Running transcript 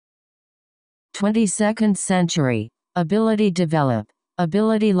22nd century, ability develop,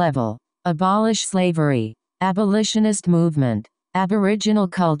 ability level, abolish slavery, abolitionist movement, aboriginal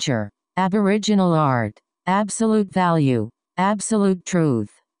culture, aboriginal art, absolute value, absolute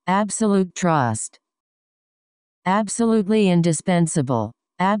truth, absolute trust, absolutely indispensable,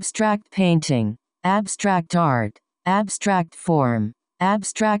 abstract painting, abstract art, abstract form,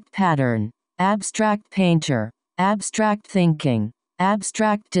 abstract pattern, abstract painter, abstract thinking,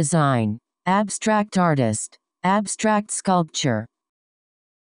 abstract design, abstract artist, abstract sculpture,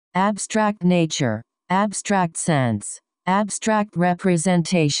 abstract nature, abstract sense, abstract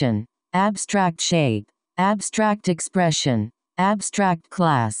representation, abstract shape, abstract expression, abstract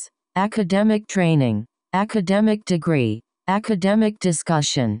class, academic training, academic degree, academic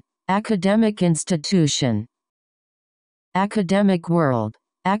discussion, academic institution, academic world,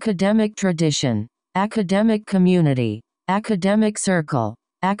 academic tradition, academic community, academic circle,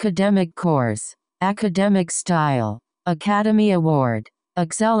 academic course, academic style, Academy Award,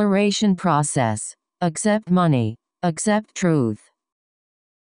 acceleration process, accept money, accept truth,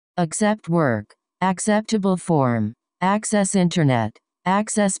 accept work, acceptable form, access internet,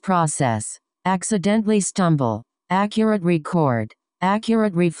 access process, accidentally stumble, accurate record,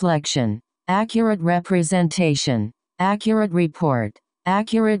 accurate reflection, accurate representation, accurate report,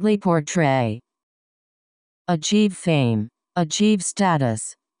 accurately portray, achieve fame, achieve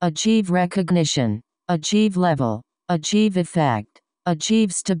status, achieve recognition, achieve level, achieve effect,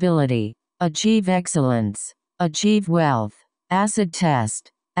 achieve stability, achieve excellence, achieve wealth, acid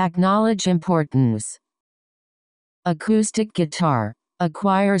test, acknowledge importance, acoustic guitar,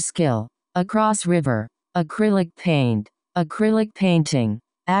 acquire skill, across river, acrylic paint, acrylic painting,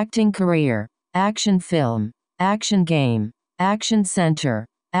 acting career, action film, action game, action center,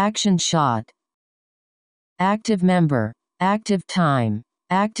 action shot, active member, active time,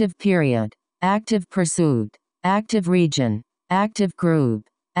 active period, active pursuit, active region, active group,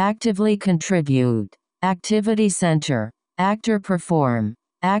 actively contribute, activity center, actor perform,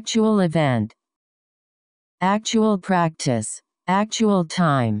 actual event, actual practice, actual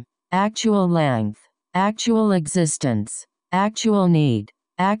time, actual length, actual existence, actual need,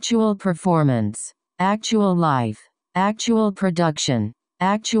 actual performance, actual life, actual production,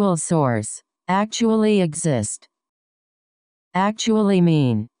 actual source, actually exist, actually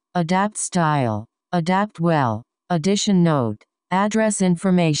mean, adapt style, adapt well, addition note, address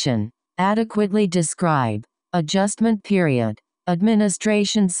information, adequately describe, adjustment period,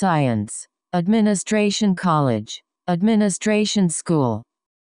 administration science, administration college, administration school,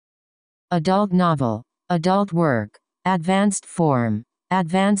 adult novel, adult work, advanced form,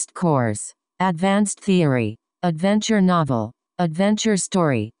 advanced course, advanced theory, adventure novel, adventure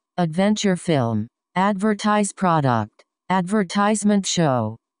story, adventure film, advertise product, advertisement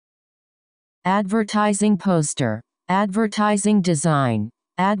show, advertising poster, advertising design,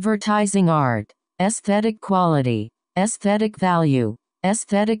 advertising art, aesthetic quality, aesthetic value,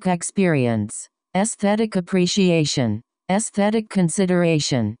 aesthetic experience, aesthetic appreciation, aesthetic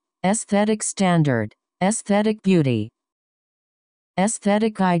consideration, aesthetic standard, aesthetic beauty,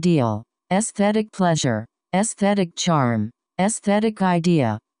 aesthetic ideal, aesthetic pleasure, aesthetic charm, aesthetic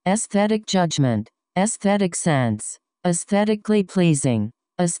idea, aesthetic judgment, aesthetic sense, aesthetically pleasing,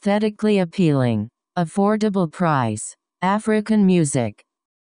 aesthetically appealing, affordable price, African music,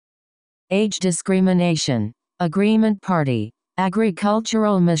 age discrimination, agreement party,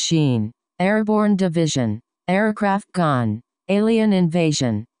 agricultural machine, airborne division, aircraft gun, alien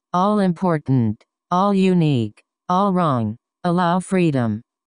invasion, all important, all unique, all wrong, allow freedom,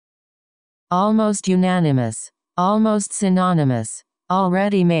 almost unanimous, almost synonymous,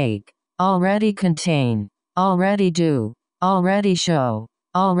 already make, already contain, already do, already show,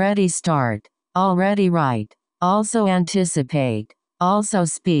 already start, already write, also anticipate, also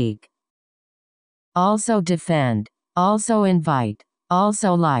speak, also defend, also invite,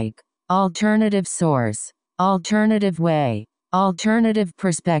 also like, alternative source, alternative way, alternative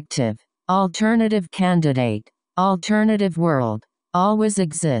perspective, alternative candidate, alternative world, always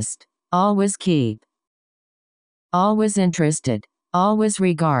exist, always keep, always interested, always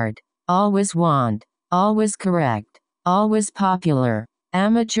regard, always want, always correct, always popular,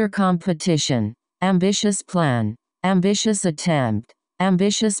 amateur competition, ambitious plan, ambitious attempt,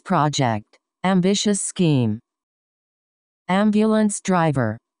 ambitious project, ambitious scheme, ambulance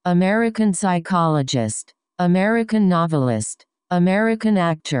driver, American psychologist, American novelist, American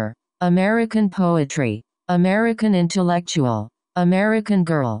actor, American poetry, American intellectual, American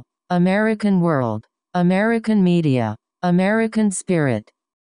girl, American world, American media, American spirit,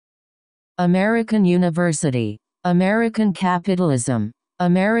 American university, American capitalism,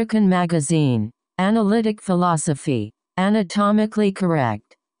 American Magazine, Analytic Philosophy, Anatomically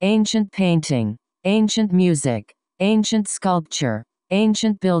Correct, Ancient Painting, Ancient Music, Ancient Sculpture,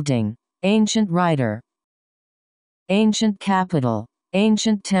 Ancient Building, Ancient Writer, Ancient Capital,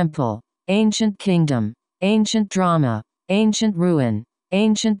 Ancient Temple, Ancient Kingdom, Ancient Drama, Ancient Ruin,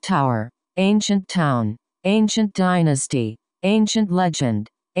 Ancient Tower, Ancient Town, Ancient Dynasty, Ancient Legend,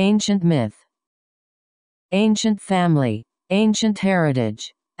 Ancient Myth, Ancient Family, Ancient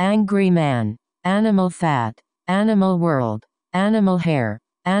Heritage, Angry Man, Animal Fat, Animal World, Animal Hair,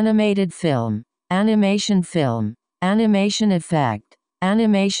 Animated Film, Animation Film, Animation Effect,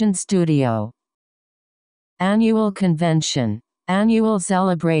 Animation Studio, Annual Convention, Annual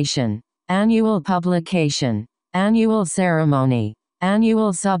Celebration, Annual Publication, Annual Ceremony,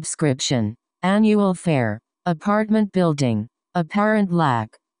 Annual Subscription, Annual Fair, Apartment Building, Apparent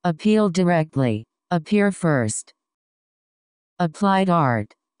Lack, Appeal Directly, Appear First, Applied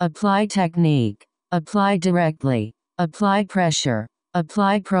Art, Apply Technique, Apply Directly, Apply Pressure,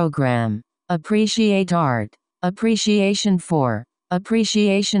 Apply Program, Appreciate Art, Appreciation for,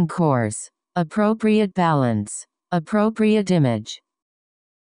 Appreciation Course, Appropriate Balance, Appropriate Image,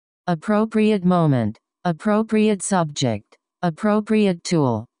 Appropriate Moment, Appropriate Subject, Appropriate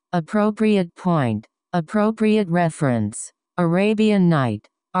Tool, Appropriate Point, Appropriate Reference, Arabian Night,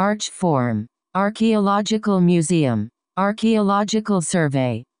 Arch Form, Archaeological Museum, Archaeological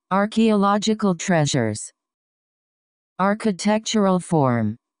Survey, Archaeological Treasures, Architectural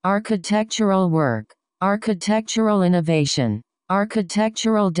Form, Architectural Work, Architectural Innovation,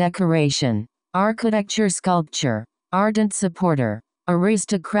 Architectural Decoration, Architecture Sculpture, Ardent Supporter,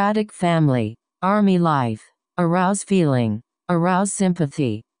 Aristocratic Family, Army Life, Arouse Feeling, Arouse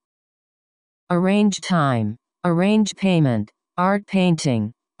Sympathy, Arrange Time, Arrange Payment, Art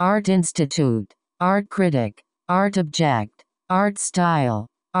Painting, Art Institute, Art Critic, Art Object, Art Style,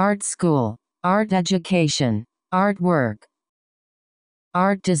 Art School, Art Education, Art Work,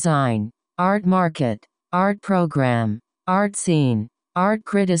 Art Design, Art Market, Art Program, Art Scene, Art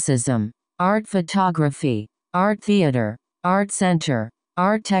Criticism, Art Photography, Art Theater, Art Center,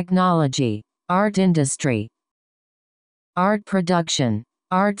 Art Technology, Art Industry, Art Production,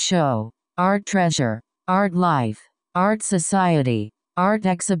 Art Show, Art Treasure, Art Life, Art Society, Art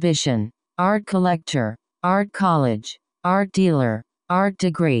Exhibition, Art Collector, Art College, Art Dealer, Art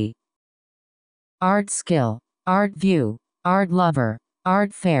Degree, Art Skill, Art View, Art Lover,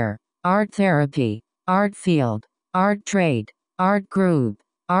 Art Fair, Art Therapy, Art Field, Art Trade, Art Group,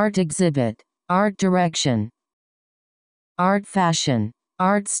 Art Exhibit, Art Direction, Art Fashion,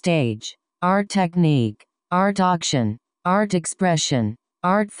 Art Stage, Art Technique, Art Auction, Art Expression,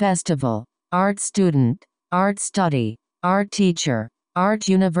 Art Festival, Art Student, Art Study, Art Teacher, Art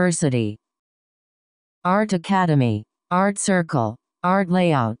University, Art Academy, Art Circle, Art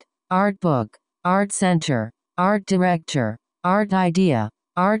Layout, Art Book, Art Center, Art Director, Art Idea,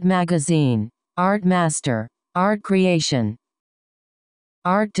 Art Magazine, Art Master, Art Creation,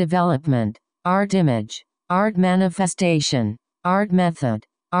 Art Development, Art Image, Art Manifestation, Art Method,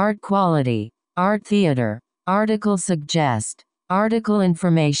 Art Quality, Art Theater, Article Suggest, Article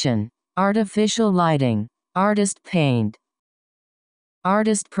Information, Artificial Lighting, Artist Paint,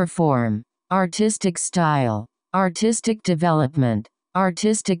 Artist Perform, Artistic Style, Artistic Development,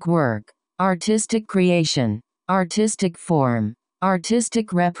 Artistic Work, Artistic Creation, Artistic Form,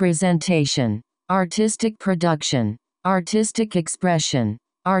 Artistic Representation, Artistic Production, Artistic Expression,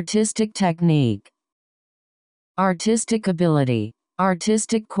 Artistic Technique, Artistic Ability,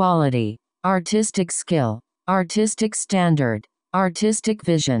 Artistic Quality, Artistic Skill, Artistic Standard, Artistic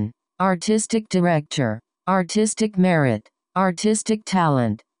Vision, Artistic Director, Artistic Merit, Artistic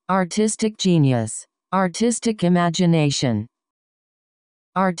Talent, Artistic Genius, Artistic Imagination,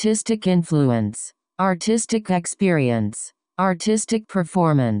 Artistic Influence, Artistic Experience, Artistic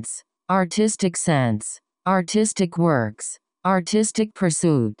Performance, Artistic Sense, Artistic Works, Artistic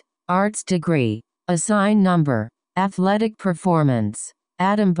Pursuit, Arts Degree, Assign Number, Athletic Performance,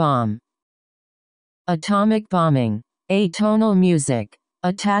 Atom Bomb, Atomic Bombing, Atonal Music,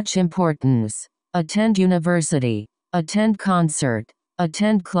 Attach Importance, Attend University, Attend Concert,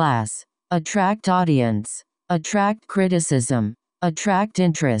 Attend Class, Attract Audience, Attract Criticism, Attract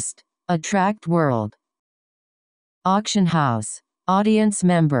Interest, Attract World, Auction House, Audience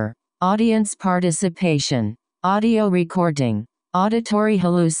Member, Audience Participation, Audio Recording, Auditory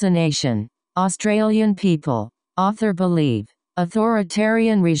Hallucination, Australian People, Author Believe,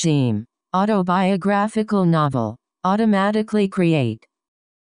 Authoritarian Regime, Autobiographical Novel, Automatically Create,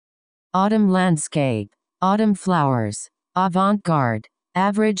 Autumn Landscape, Autumn Flowers, Avant-Garde,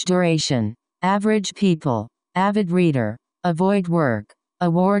 Average Duration, Average People, Avid Reader, Avoid Work,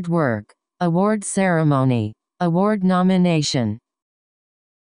 award work, award ceremony, award nomination.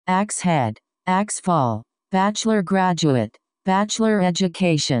 Axe head, axe fall, bachelor graduate, bachelor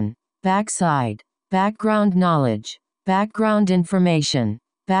education, backside, background knowledge, background information,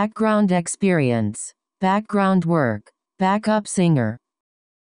 background experience, background work, backup singer.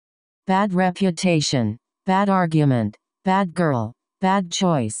 Bad reputation, bad argument, bad girl, bad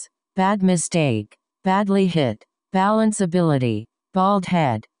choice, bad mistake, badly hit, balance ability, bald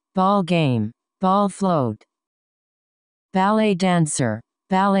head, ball game, ball float. Ballet dancer,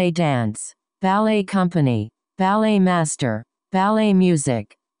 ballet dance, ballet company, ballet master, ballet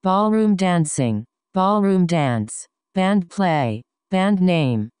music, ballroom dancing, ballroom dance, band play, band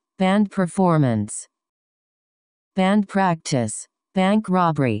name, band performance. Band practice, bank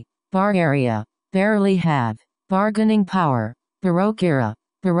robbery, bar area, barely have, bargaining power, Baroque era,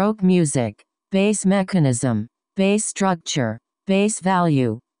 Baroque music, base mechanism, base structure, base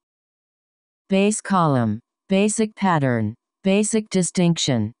value. Base column, basic pattern, basic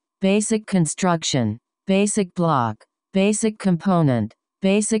distinction, basic construction, basic block, basic component,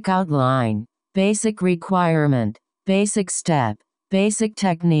 basic outline, basic requirement, basic step, basic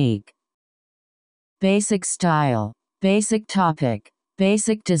technique. Basic style, basic topic,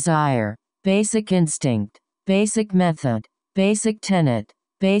 basic desire, basic instinct, basic method, basic tenet,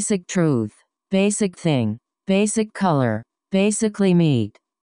 basic truth, basic thing, basic color, basically meet.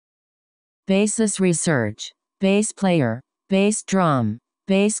 Basis research, bass player, bass drum,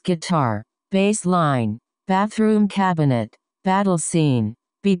 bass guitar, bass line, bathroom cabinet, battle scene,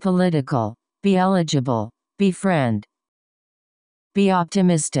 be political, be eligible, befriend. Be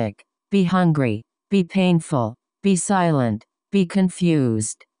optimistic, be hungry, be painful, be silent, be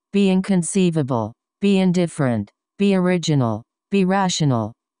confused, be inconceivable, be indifferent, be original, be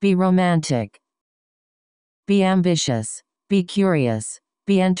rational, be romantic. Be ambitious, be curious,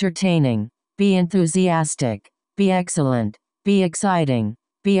 be entertaining, be enthusiastic, be excellent, be exciting,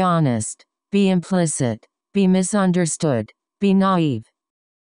 be honest, be implicit, be misunderstood, be naive.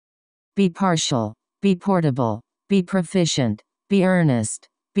 Be partial, be portable, be proficient, be earnest,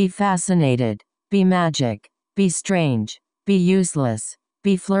 be fascinated, be magic, be strange, be useless,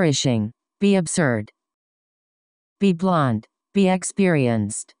 be flourishing, be absurd. Be blonde, be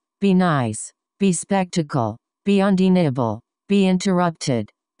experienced, be nice, be spectacle, be undeniable, be interrupted,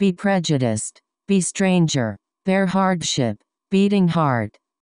 be prejudiced, be stranger, bear hardship, beating heart.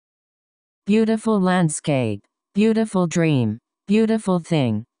 Beautiful landscape, beautiful dream, beautiful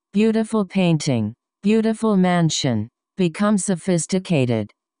thing, beautiful painting, beautiful mansion, become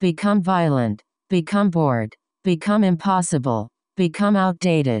sophisticated, become violent, become bored, become impossible, become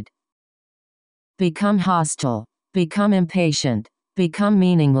outdated. Become hostile, become impatient, become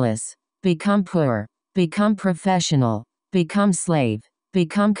meaningless, become poor, become professional, become slave,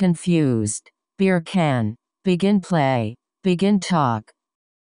 become confused, beer can, begin play, begin talk.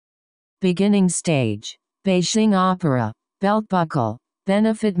 Beginning stage, Beijing opera, belt buckle,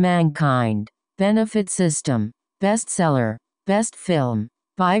 benefit mankind, benefit system, bestseller, best film,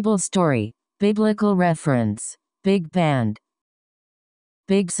 Bible story, biblical reference, big band.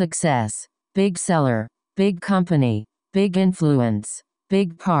 Big success, big seller, big company, big influence,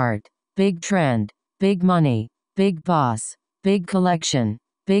 big part, big trend, big money, big boss, big collection,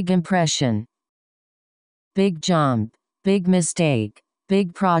 big impression. Big jump, big mistake,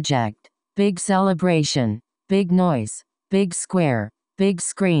 big project, big celebration, big noise, big square, big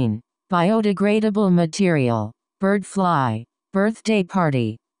screen, biodegradable material, bird fly, birthday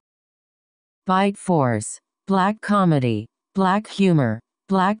party. Bite force, black comedy, black humor,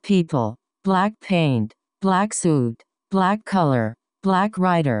 black people, black paint, black suit, black color, black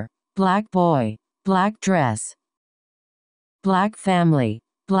writer, black boy, black dress. Black family,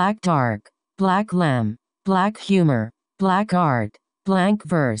 black dark, black lamb, black humor, black art, blank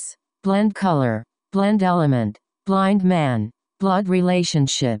verse, blend color, blend element, blind man, blood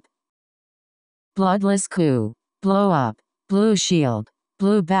relationship. Bloodless coup, blow up, blue shield,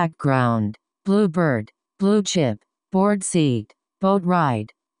 blue background, blue bird, blue chip, board seat, boat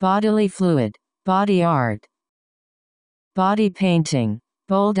ride, bodily fluid, body art. Body painting,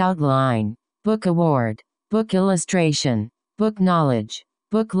 bold outline, book award, book illustration, book knowledge,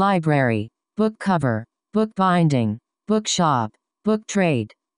 book library, book cover, book binding, bookshop, book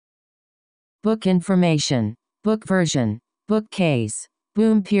trade. Book information, book version, bookcase,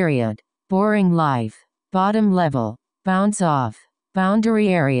 boom period, boring life, bottom level, bounce off, boundary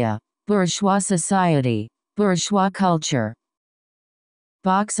area, bourgeois society, bourgeois culture.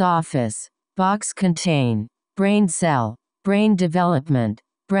 Box office, box contain, brain cell, brain development,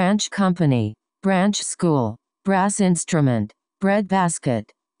 branch company, branch school, brass instrument,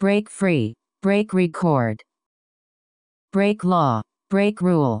 breadbasket, break free, break record. Break law, break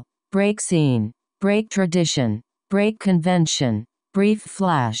rule, break scene, break tradition, break convention, brief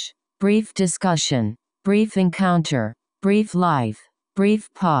flash, brief discussion, brief encounter, brief life, brief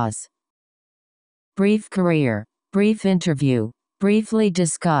pause. Brief career, brief interview, briefly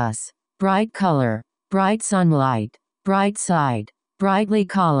discuss, bright color, bright sunlight, bright side, brightly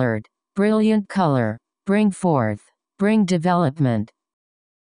colored, brilliant color, bring forth, bring development.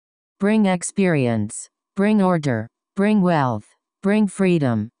 Bring experience, bring order, bring wealth, bring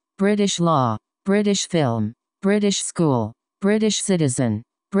freedom, British law, British film, British school, British citizen,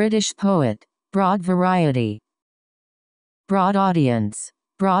 British poet, broad variety. Broad audience,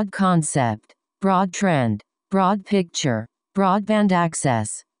 broad concept, broad trend, broad picture, broadband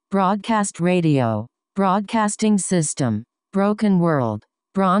access, broadcast radio, broadcasting system, broken world,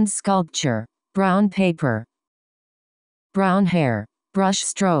 bronze sculpture, brown paper. Brown hair, brush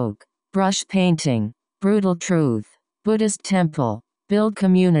stroke, brush painting, brutal truth, Buddhist temple, build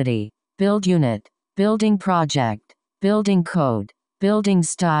community, build unit, building project, building code, building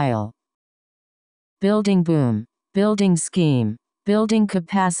style. Building boom, building scheme, building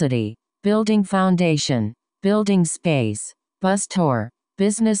capacity, building foundation, building space, bus tour,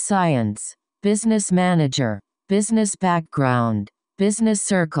 business science, business manager, business background, business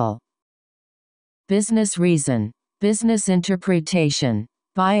circle. Business reason, business interpretation,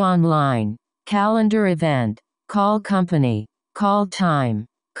 buy online, calendar event, call company, call time,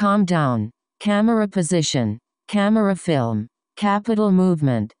 calm down, camera position, camera film, capital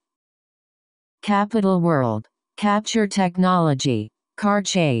movement. Capital world, capture technology, card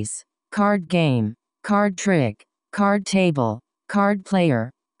chase, card game, card trick, card table, card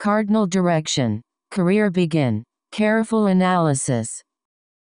player, cardinal direction, career begin, careful analysis.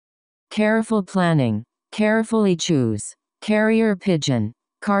 Careful planning, carefully choose, carrier pigeon,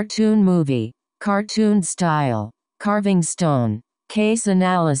 cartoon movie, cartoon style, carving stone, case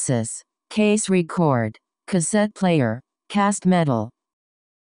analysis, case record, cassette player, cast metal.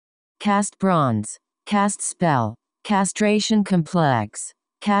 Cast bronze, cast spell, castration complex,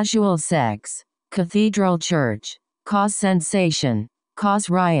 casual sex, cathedral church, cause sensation, cause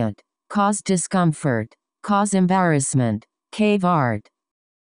riot, cause discomfort, cause embarrassment, cave art.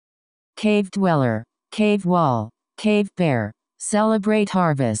 Cave dweller, cave wall, cave bear, celebrate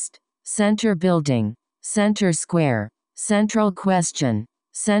harvest, center building, center square, central question,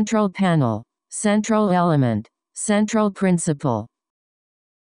 central panel, central element, central principle.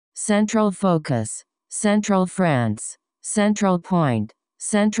 Central focus, central France, central point,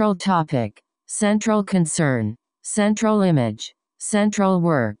 central topic, central concern, central image, central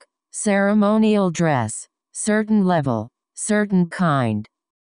work, ceremonial dress, certain level, certain kind.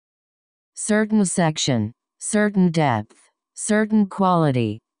 Certain section, certain depth, certain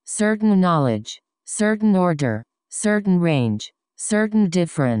quality, certain knowledge, certain order, certain range, certain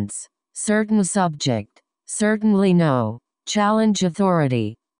difference, certain subject, certainly no, challenge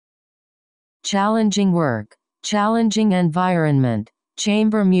authority. Challenging work, challenging environment,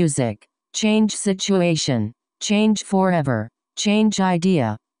 chamber music, change situation, change forever, change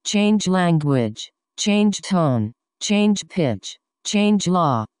idea, change language, change tone, change pitch, change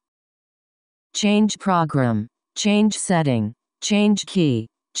law. Change program, change setting, change key,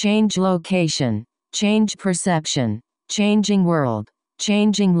 change location, change perception, changing world,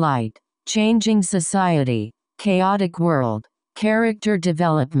 changing light, changing society, chaotic world, character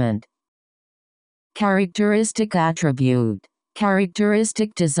development. Characteristic attribute,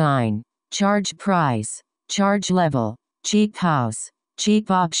 characteristic design, charge price, charge level, cheap house, cheap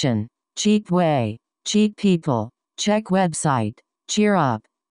option, cheap way, cheap people, check website, cheer up.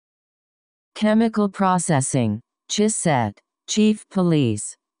 Chemical processing, chissette, chief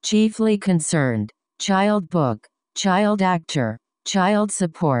police, chiefly concerned, child book, child actor, child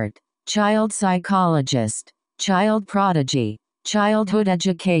support, child psychologist, child prodigy, childhood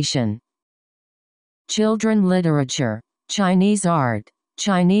education. Children literature, Chinese art,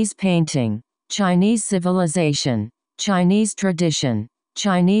 Chinese painting, Chinese civilization, Chinese tradition,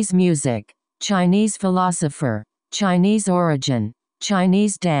 Chinese music, Chinese philosopher, Chinese origin,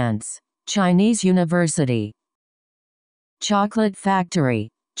 Chinese dance, Chinese university. Chocolate factory,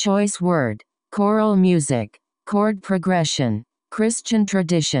 choice word, choral music, chord progression, Christian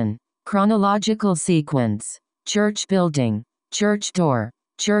tradition, chronological sequence, church building, church door,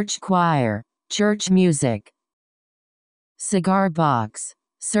 church choir, church music. Cigar box,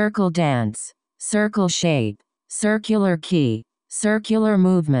 circle dance, circle shape, circular key, circular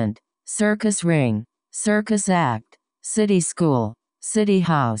movement, circus ring, circus act, city school, city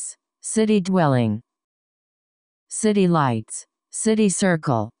house, city dwelling. City lights, city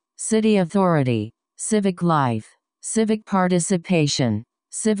circle, city authority, civic life, civic participation,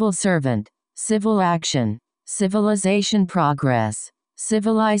 civil servant, civil action, civilization progress,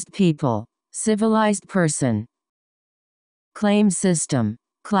 civilized people, civilized person. Claim system,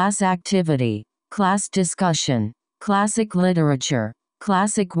 class activity, class discussion, classic literature,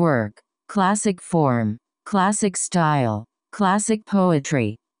 classic work, classic form, classic style, classic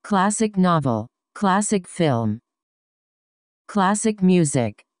poetry, classic novel, classic film. Classic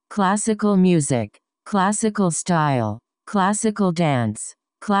music, classical music, classical style, classical dance,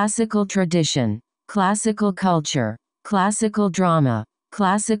 classical tradition, classical culture, classical drama,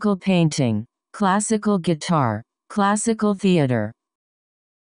 classical painting, classical guitar, classical theater.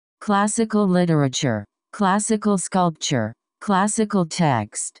 Classical literature, classical sculpture, classical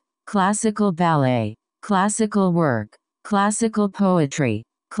text, classical ballet, classical work, classical poetry,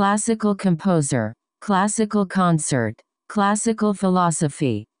 classical composer, classical concert, classical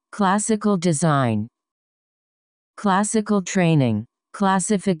philosophy, classical design. Classical training,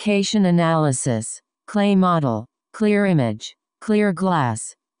 classification analysis, clay model, clear image, clear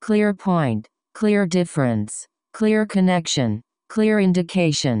glass, clear point, clear difference, clear connection, clear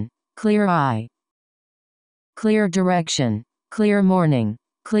indication, clear eye. Clear direction, clear morning,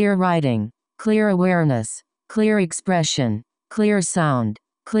 clear writing, clear awareness, clear expression, clear sound,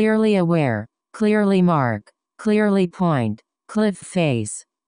 clearly aware, clearly mark, clearly point, cliff face.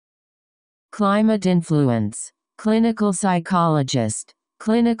 Climate influence, clinical psychologist,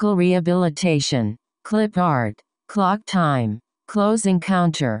 clinical rehabilitation, clip art, clock time, close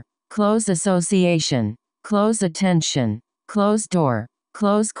encounter, close association, close attention, close door,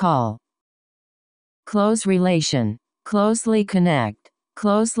 close call. Close relation, closely connect,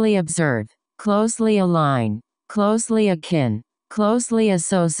 closely observe, closely align, closely akin, closely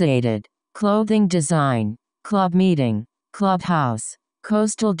associated, clothing design, club meeting, clubhouse,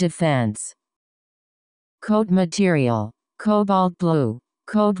 coastal defense. Code material, cobalt blue,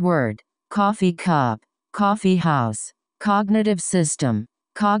 code word, coffee cup, coffee house, cognitive system,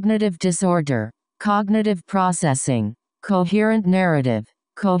 cognitive disorder, cognitive processing, coherent narrative,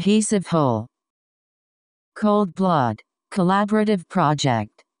 cohesive whole. Cold blood, collaborative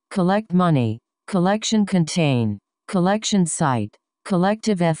project, collect money, collection contain, collection site,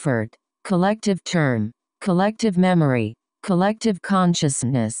 collective effort, collective term, collective memory, collective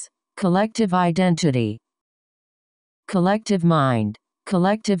consciousness, collective identity. Collective mind,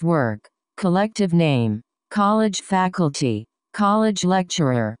 collective work, collective name, college faculty, college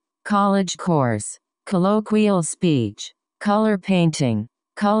lecturer, college course, colloquial speech, color painting,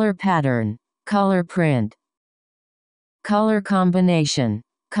 color pattern, color print. Color combination,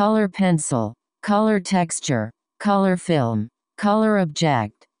 color pencil, color texture, color film, color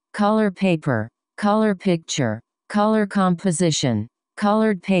object, color paper, color picture, color composition,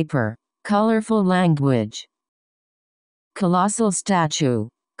 colored paper, colorful language. Colossal statue,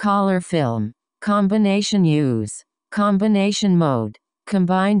 color film, combination use, combination mode,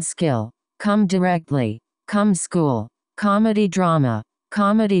 combined skill, come directly, come school, comedy drama,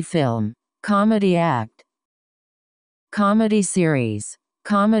 comedy film, comedy act. Comedy series,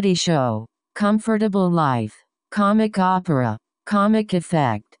 comedy show, comfortable life, comic opera, comic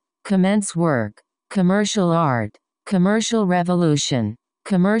effect, commence work, commercial art, commercial revolution,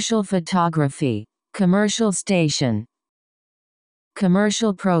 commercial photography, commercial station.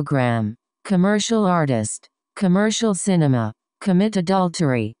 Commercial program, commercial artist, commercial cinema, commit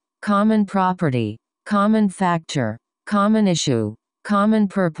adultery, common property, common factor, common issue, common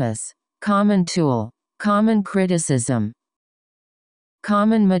purpose, common tool, common criticism.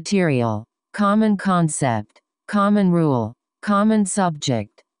 Common material, common concept, common rule, common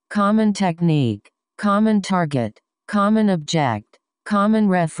subject, common technique, common target, common object, common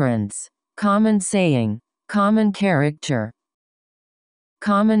reference, common saying, common character.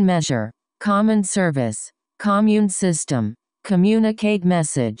 Common measure, common service, commune system, communicate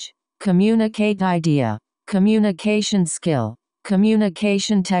message, communicate idea, communication skill,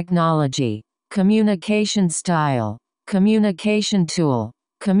 communication technology, communication style, communication tool,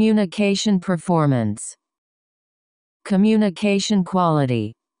 communication performance. Communication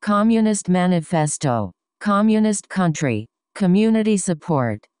quality, communist manifesto, communist country, community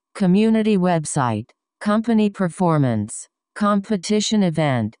support, community website, company performance, competition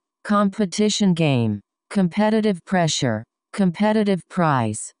event, competition game, competitive pressure, competitive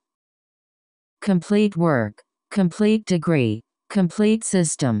price. Complete work, complete degree, complete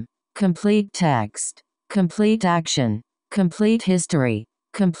system, complete text, complete action, complete history,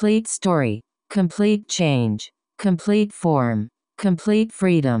 complete story, complete change, complete form, complete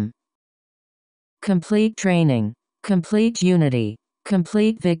freedom. Complete training, complete unity,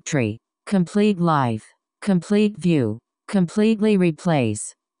 complete victory, complete life, complete view, completely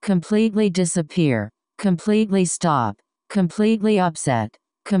replace, completely disappear, completely stop, completely upset,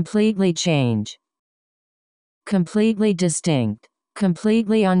 completely change, completely distinct,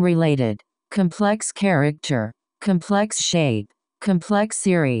 completely unrelated, complex character, complex shape, complex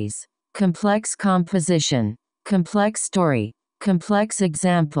series, complex composition, complex story, complex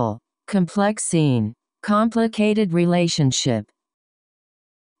example, complex scene, complicated relationship,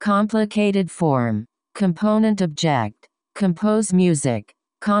 complicated form, component object, compose music,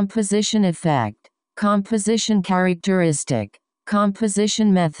 composition effect, composition characteristic,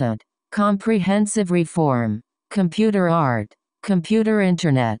 composition method, comprehensive reform, computer art, computer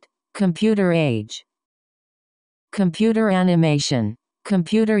internet, computer age, computer animation,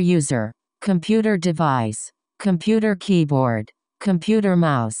 computer user, computer device, computer keyboard, computer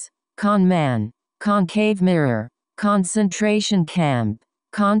mouse, con man, concave mirror, concentration camp,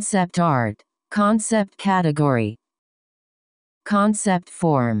 concept art, concept category, concept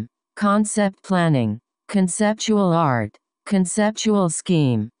form, concept planning, conceptual art, conceptual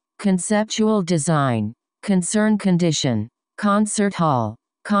scheme, conceptual design, concern condition, concert hall,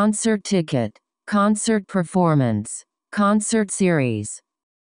 concert ticket, concert performance, concert series,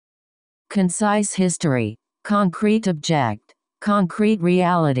 concise history, concrete object, concrete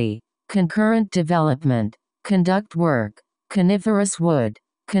reality, concurrent development, conduct work, coniferous wood,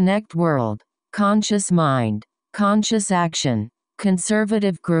 connect world, conscious mind, conscious action,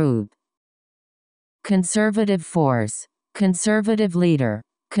 conservative group, conservative force, conservative leader,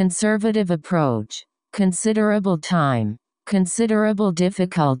 conservative approach, considerable time, considerable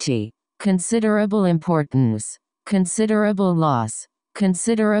difficulty, considerable importance, considerable loss,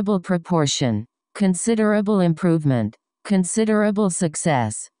 considerable proportion, considerable improvement, considerable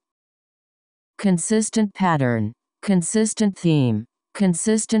success, consistent pattern, consistent theme,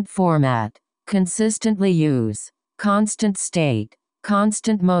 consistent format, consistently use, constant state,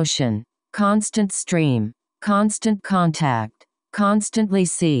 constant motion, constant stream, constant contact, constantly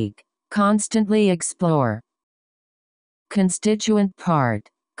seek, constantly explore, constituent part,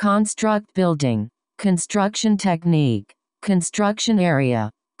 construct building, construction technique, construction area,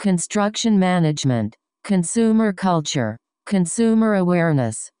 construction management, consumer culture, consumer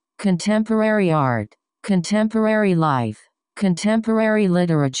awareness, contemporary art, contemporary life, contemporary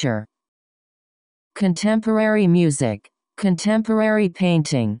literature, contemporary music, contemporary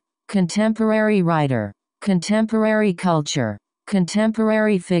painting, contemporary writer, contemporary culture,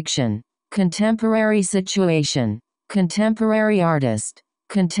 contemporary fiction, contemporary situation, contemporary artist,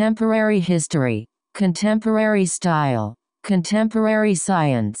 contemporary history, contemporary style, contemporary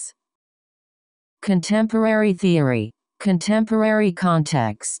science, contemporary theory, contemporary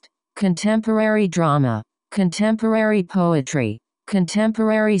context, contemporary drama, contemporary poetry,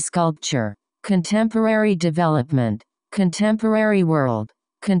 contemporary sculpture, contemporary development, contemporary world,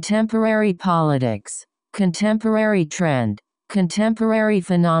 contemporary politics, contemporary trend, contemporary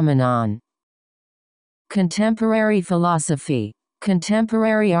phenomenon, contemporary philosophy,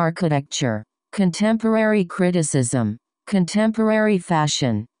 contemporary architecture, contemporary criticism, contemporary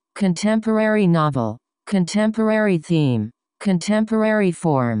fashion, contemporary novel, contemporary theme, contemporary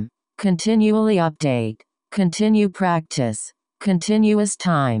form, continually update, continue practice, continuous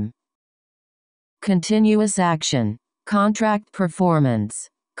time, continuous action, contract performance,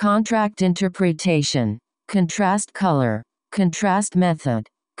 contract interpretation, contrast color, contrast method,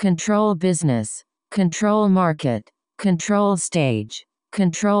 control business, control market, control stage,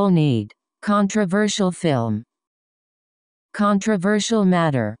 control need, controversial film, controversial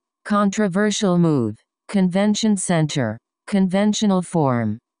matter, controversial move, convention center, conventional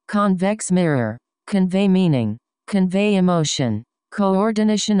form, convex mirror, convey meaning, convey emotion,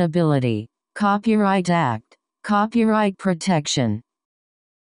 coordination ability, Copyright Act, copyright protection,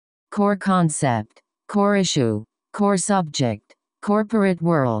 core concept, core issue, core subject, corporate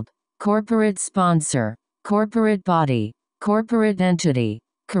world, corporate sponsor, corporate body, corporate entity,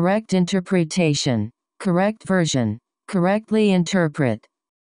 correct interpretation, correct version, correctly interpret,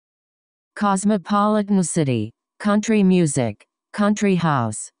 cosmopolitan city, country music, country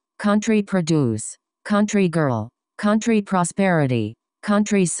house, country produce, country girl, country prosperity,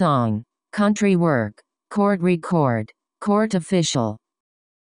 country song, country work, court record, court official,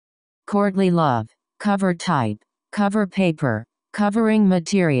 courtly love, cover type, cover paper, covering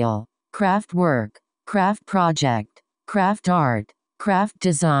material, craft work, craft project, craft art, craft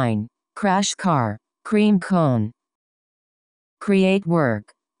design, crash car, cream cone, create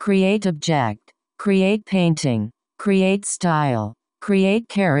work, create object, create painting, create style, create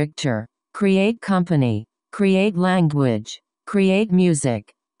character, create company, create language, create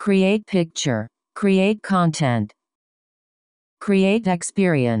music, create picture, create content, create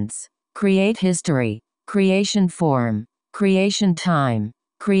experience, create history, creation form, creation time,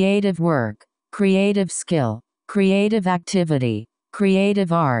 creative work, creative skill, creative activity,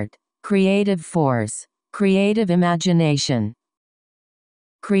 creative art, creative force, creative imagination,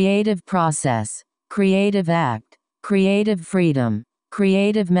 creative process, creative act, creative freedom,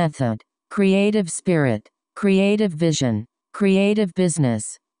 creative method, creative spirit, creative vision, creative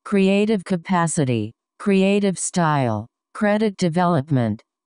business, creative capacity, creative style, credit development,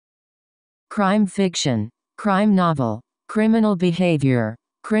 crime fiction, crime novel, criminal behavior,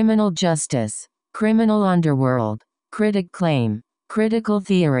 criminal justice, criminal underworld, critic claim, critical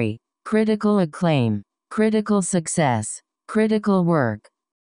theory, critical acclaim, critical success, critical work,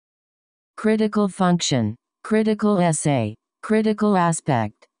 critical function, critical essay, critical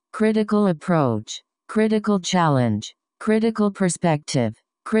aspect, critical approach, critical challenge, critical perspective,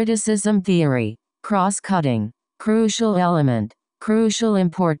 criticism theory, cross-cutting, crucial element, crucial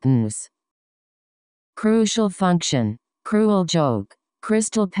importance, crucial function, cruel joke,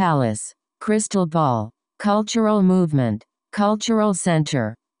 crystal palace, crystal ball, cultural movement, cultural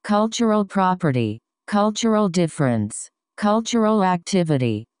center, cultural property, cultural difference, cultural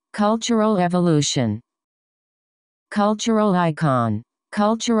activity, cultural evolution, cultural icon,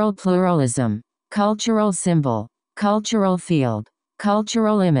 cultural pluralism, cultural symbol, cultural field,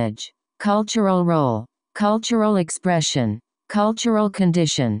 cultural image, cultural role, cultural expression, cultural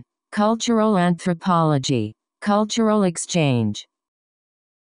condition, cultural anthropology, cultural exchange,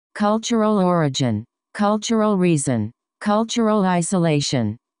 cultural origin, cultural reason, cultural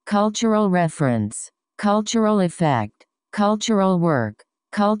isolation, cultural reference, cultural effect, cultural work,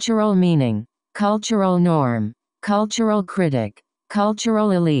 cultural meaning, cultural norm, cultural critic,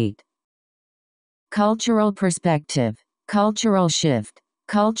 cultural elite, cultural perspective, cultural shift,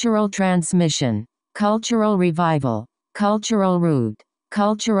 cultural transmission, cultural revival, cultural route,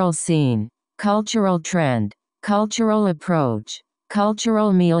 cultural scene, cultural trend, cultural approach,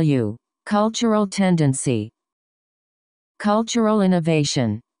 cultural milieu, cultural tendency, cultural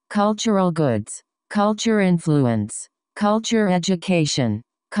innovation, cultural goods, culture influence, culture education,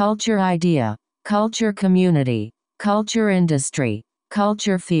 culture idea, culture community, culture industry,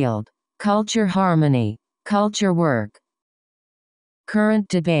 culture field, culture harmony, culture work, current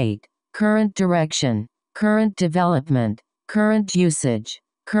debate, current direction, current development, current usage,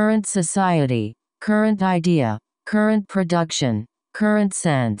 current society, current idea, current production, current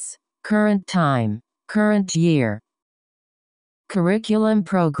sense, current time, current year, curriculum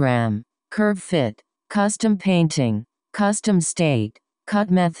program, curve fit, custom painting, custom state, cut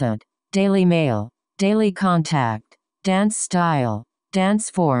method, daily mail, daily contact, dance style, dance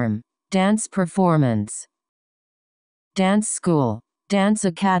form, dance performance, dance school, dance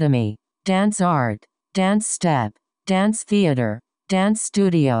academy, dance art, dance step, dance theater, dance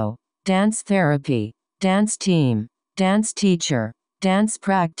studio, dance therapy, dance team, dance teacher, dance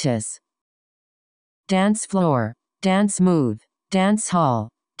practice, dance floor, dance move, dance hall,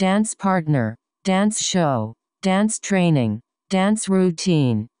 dance partner, dance show, dance training, dance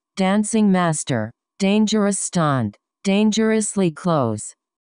routine, dancing master, dangerous stunt, dangerously close,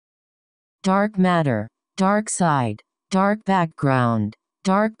 dark matter, dark side, dark background,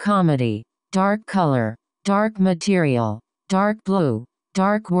 dark comedy, dark color, dark material, dark blue,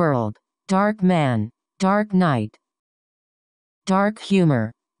 dark world, dark man, dark night, dark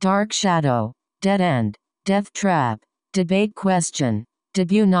humor, dark shadow, dead end, death trap, debate question,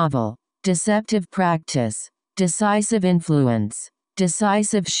 debut novel, deceptive practice, decisive influence,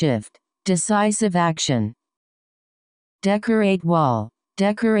 decisive shift, decisive action, decorate wall,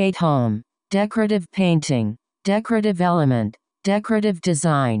 decorate home, decorative painting, decorative element, decorative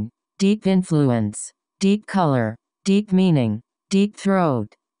design, deep influence, deep color, deep meaning, deep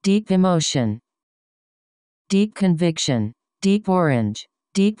throat, deep emotion, deep conviction, deep orange,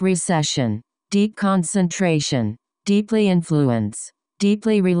 deep recession, deep concentration, deeply influence,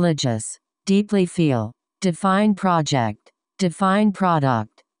 deeply religious, deeply feel, define project, define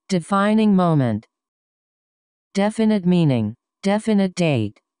product, defining moment, definite meaning, definite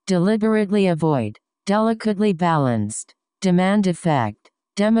date, deliberately avoid, delicately balanced, demand effect,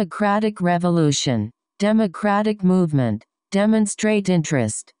 democratic revolution, democratic movement, demonstrate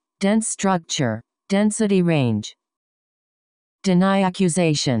interest, dense structure, density range, deny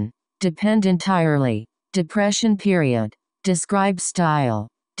accusation, depend entirely, depression period, describe style,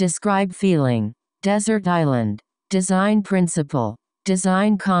 describe feeling, desert island, design principle,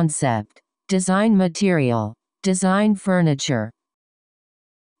 design concept, design material, design furniture,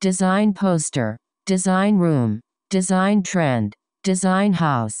 design poster, design room, design trend, design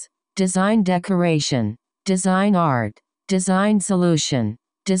house, design decoration, design art, design solution,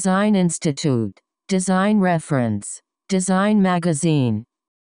 design institute, design reference, design magazine,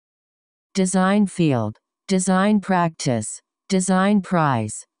 design field, design practice, design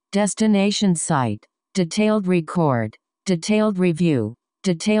prize, destination site, detailed record, detailed review,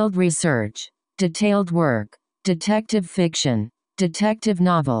 detailed research, detailed work, detective fiction, detective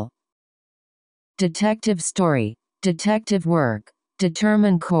novel, detective story, detective work,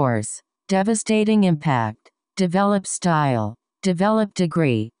 determine course, devastating impact, develop style, develop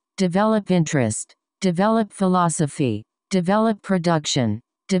degree, develop interest, develop philosophy, develop production,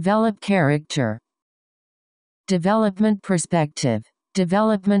 develop character, development perspective,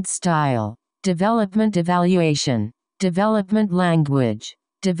 development style, development evaluation, development language,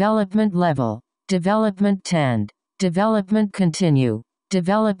 development level, development tend, development continue,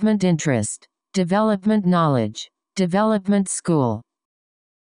 development interest, development knowledge, development school,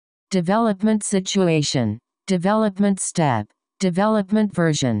 development situation, development step, development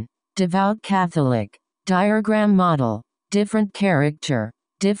version, devout Catholic, diagram model, different character,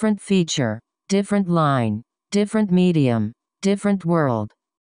 different feature, different line, different medium, different world,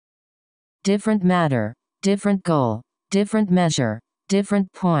 different matter, different goal, different measure,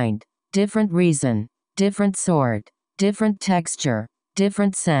 different point, different reason, different sort, different texture,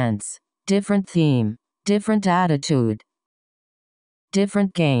 different sense, different theme, different attitude,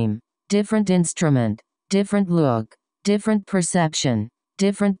 different game, different instrument, different look, different perception,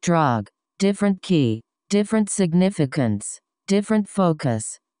 different drug, different key, different significance, different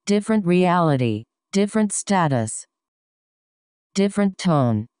focus, different reality, different status, different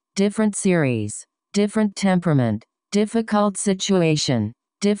tone, different series, different temperament, difficult situation,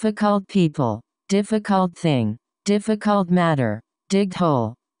 difficult people, difficult thing, difficult matter, digged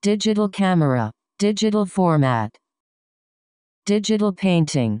hole, digital camera, digital format, digital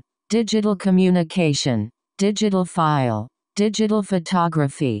painting, digital communication, digital file, digital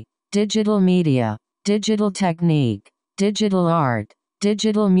photography, digital media, digital technique, digital art,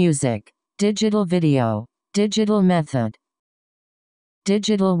 digital music, digital video, digital method,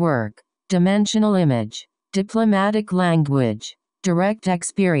 digital work, dimensional image, diplomatic language, direct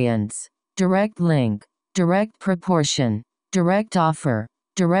experience, direct link, direct proportion, direct offer,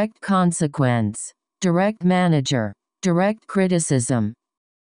 direct consequence, direct manager, direct criticism,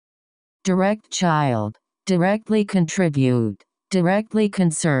 direct child, directly contribute, directly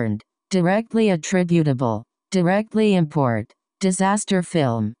concerned, directly attributable, directly import, disaster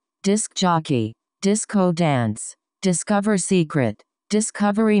film, disc jockey, disco dance, discover secret,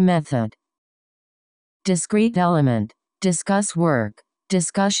 discovery method, discrete element, discuss work,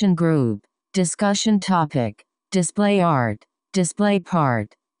 discussion group, discussion topic, display art, display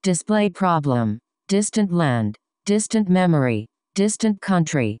part, display problem, distant land, distant memory, distant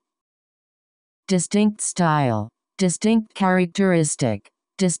country, distinct style, distinct characteristic,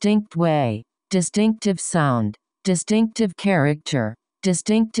 distinct way, distinctive sound, distinctive character,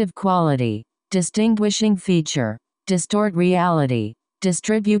 distinctive quality, distinguishing feature, distort reality,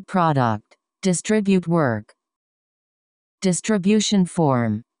 distribute product, distribute work, distribution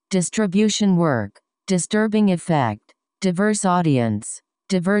form, distribution work, disturbing effect, diverse audience,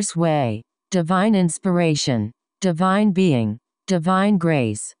 diverse way, divine inspiration, divine being, divine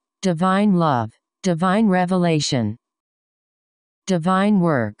grace, divine love, divine revelation, divine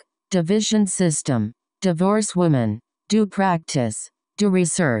work, division system, divorce woman, do practice, do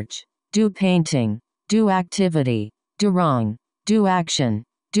research, do painting, do activity, do wrong, do action,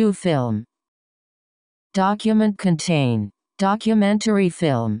 do film, document contain, documentary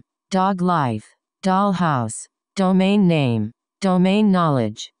film, dog life, dollhouse, domain name, domain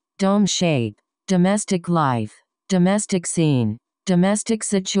knowledge, dome shape, domestic life, domestic scene, domestic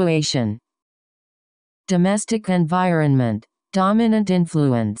situation, domestic environment, dominant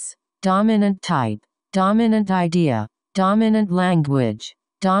influence, dominant type, dominant idea, dominant language,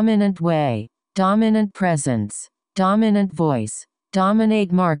 dominant way, dominant presence, dominant voice,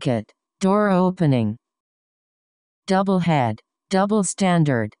 dominate market, door opening, double head, double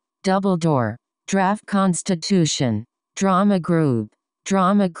standard, double door, draft constitution, drama group,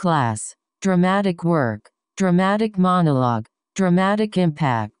 drama class, dramatic work, dramatic monologue, dramatic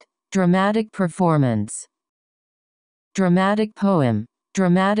impact, dramatic performance, dramatic poem,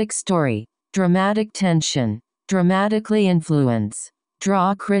 dramatic story, dramatic tension, dramatically influence,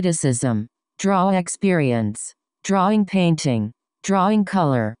 draw criticism, draw experience, drawing painting, drawing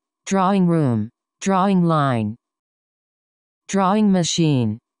color, drawing room, drawing line, drawing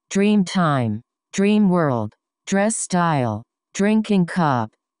machine, dream time, dream world, dress style, drinking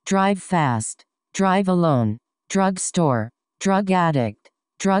cup, drive fast, drive alone, drugstore, drug addict,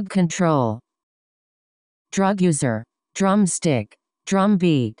 drug control, drug user, drumstick, drum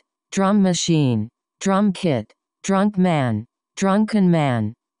beat, drum machine, drum kit, drunk man, drunken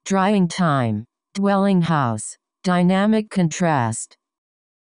man, drying time, dwelling house, dynamic contrast,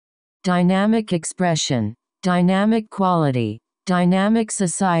 dynamic expression, dynamic quality, dynamic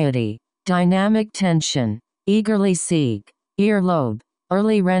society, dynamic tension, eagerly seek, earlobe,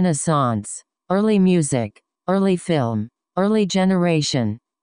 early Renaissance, early music, early film, early generation,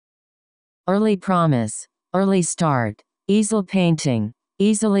 early promise, early start, easel painting,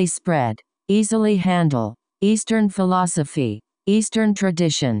 easily spread, easily handle, Eastern philosophy, Eastern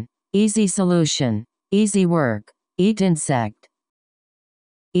tradition, easy solution, easy work, eat insect,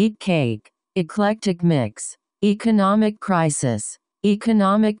 eat cake, eclectic mix, economic crisis,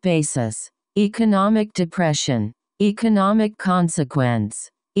 economic basis, economic depression, economic consequence,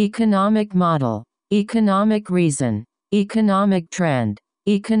 economic model, economic reason, economic trend,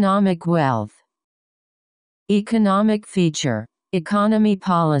 economic wealth, economic feature, economy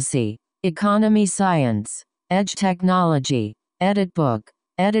policy, economy science, edge technology, edit book,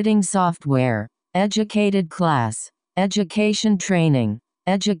 editing software, educated class, education training,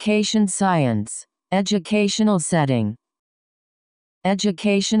 education science, educational setting,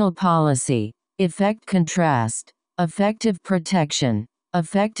 educational policy, effect contrast, effective protection,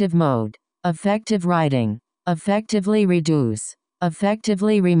 effective mode, effective writing, effectively reduce,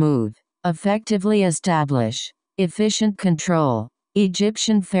 effectively remove, effectively establish, efficient control,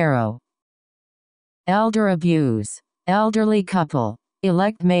 Egyptian pharaoh, elder abuse, elderly couple,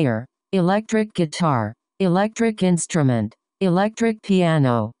 elect mayor, electric guitar, electric instrument, electric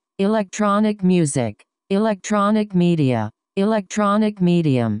piano, electronic music, electronic media, electronic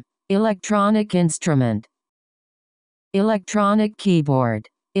medium, electronic instrument, electronic keyboard,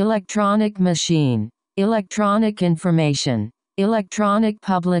 electronic machine, electronic information, electronic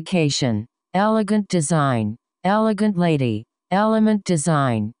publication, elegant design, elegant lady, element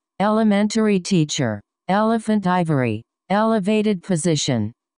design, elementary teacher, elephant ivory, elevated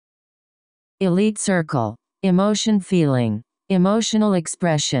position, elite circle, emotion feeling, emotional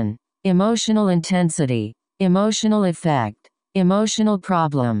expression, emotional intensity, emotional effect, emotional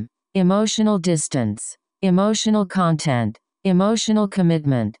problem, emotional distance, emotional content, emotional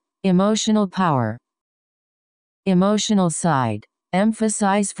commitment, emotional power, emotional side,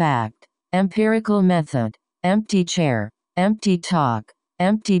 emphasize fact, empirical method, empty chair, empty talk,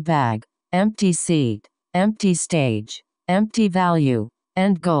 empty bag, empty seat, empty stage, empty value,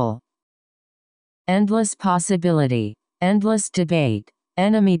 end goal, endless possibility, endless debate,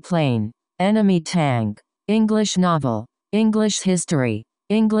 enemy plane, enemy tank, English novel, English history,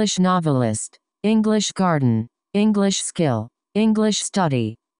 English novelist, English garden, English skill, English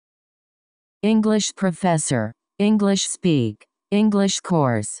study, English professor, English speak, English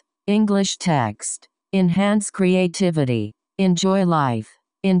course, English text, enhance creativity, enjoy life,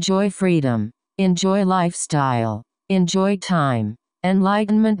 enjoy freedom, enjoy lifestyle, enjoy time,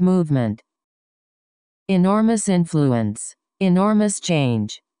 enlightenment movement, enormous influence, enormous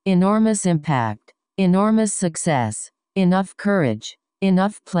change, enormous impact, enormous success, enough courage,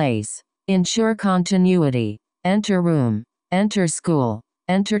 enough place, ensure continuity, enter room, enter school,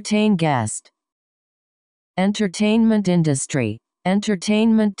 entertain guest, entertainment industry,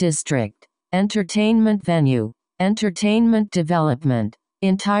 entertainment district, entertainment venue, entertainment development,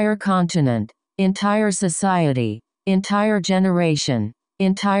 entire continent, entire society, entire generation,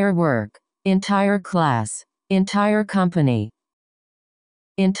 entire work, entire class, entire company,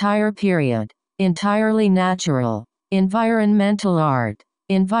 entire period, entirely natural, environmental art,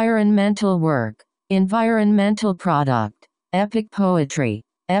 environmental work, environmental product, epic poetry,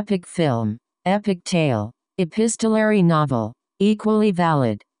 epic film, epic tale, epistolary novel, equally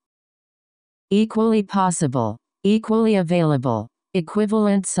valid, equally possible, equally available,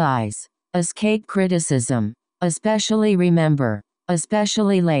 equivalent size, escape criticism, especially remember,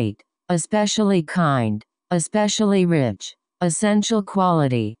 especially late, especially kind, especially rich, essential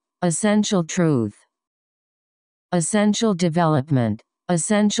quality, essential truth, essential development,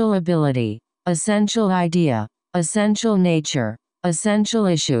 essential ability, essential idea, essential nature, essential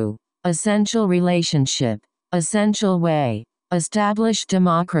issue, essential relationship, essential way, established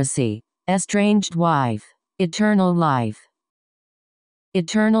democracy, estranged wife, eternal life,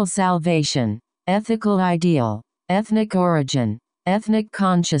 eternal salvation, ethical ideal, ethnic origin, ethnic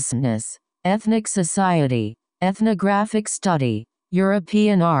consciousness, ethnic society, ethnographic study,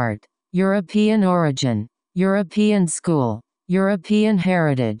 European art, European origin, European school, European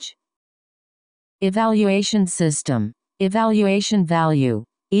heritage, evaluation system, evaluation value,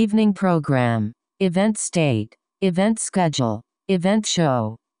 evening program, event state, event schedule, event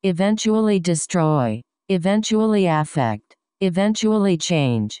show, eventually destroy, eventually affect, eventually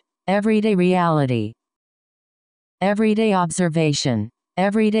change, everyday reality, everyday observation,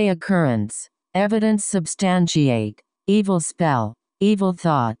 everyday occurrence, evidence substantiate, evil spell, evil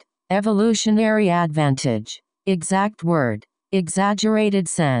thought, evolutionary advantage, exact word, exaggerated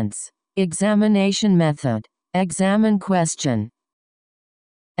sense, examination method, examine question,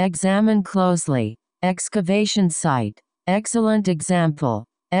 examine closely, excavation site, excellent example,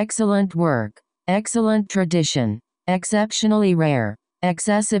 excellent work, excellent tradition, exceptionally rare,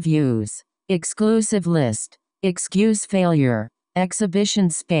 excessive use, exclusive list, excuse failure, exhibition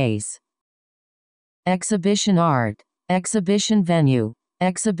space, exhibition art, exhibition venue,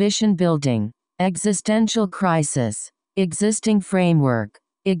 exhibition building, existential crisis, existing framework,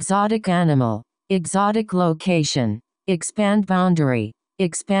 exotic animal, exotic location, expand boundary,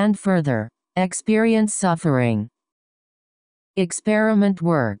 expand further, experience suffering, experiment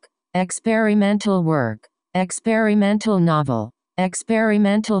work, experimental work, experimental novel,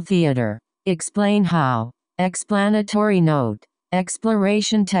 experimental theater, explain how, explanatory note,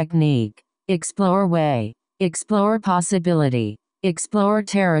 exploration technique, explore way, explore possibility, explore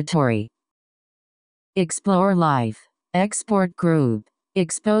territory, explore life, export group,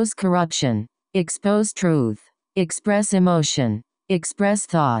 expose corruption, expose truth, express emotion, express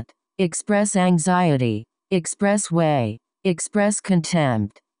thought, express anxiety, express way, express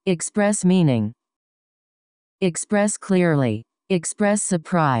contempt, express meaning, express clearly, express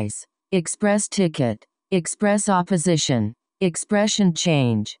surprise, express ticket, express opposition, expression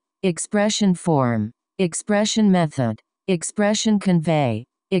change, expression form, expression method, expression convey,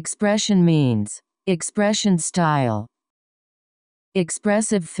 expression means, expression style,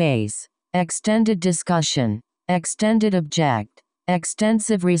 expressive face, extended discussion, extended object,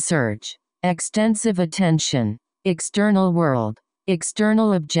 extensive research, extensive attention, external world,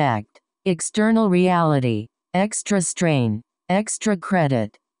 external object, external reality, extra strain, extra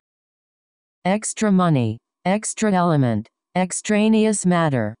credit, extra money, extra element, extraneous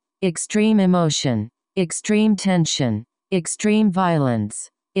matter, extreme emotion, extreme tension, extreme violence,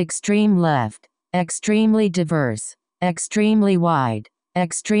 extreme left, extremely diverse, extremely wide,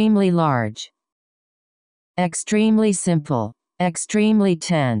 extremely large, extremely simple, extremely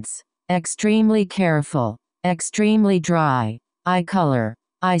tense, extremely careful, extremely dry, eye color,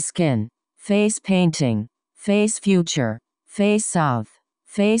 eye skin, face painting, face future, face south,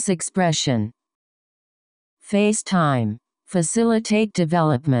 face expression, face time, facilitate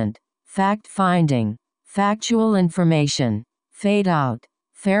development, fact finding, factual information, fade out,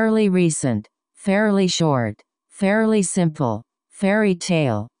 fairly recent, fairly short, fairly simple, fairy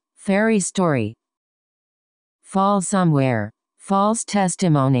tale, fairy story, fall somewhere, false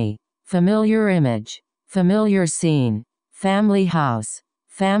testimony, familiar image, familiar scene, family house,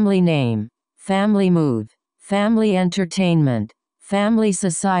 family name, family move, family entertainment, family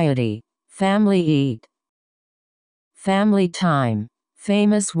society, family eat, family time,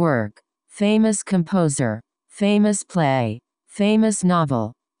 famous work, famous composer, famous play, famous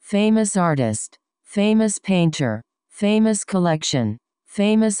novel, famous artist, famous painter, famous collection,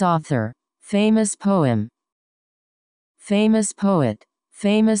 famous author, famous poem, famous poet,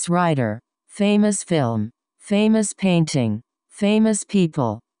 famous writer, famous film, famous painting, famous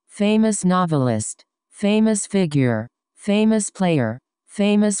people, famous novelist, famous figure, famous player,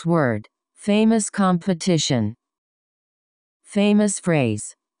 famous word, famous competition, famous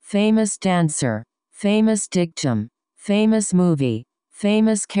phrase, famous dancer, famous dictum, famous movie,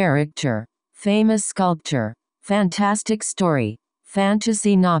 famous character, famous sculptor, fantastic story,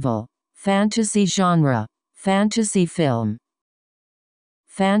 fantasy novel, fantasy genre, fantasy film,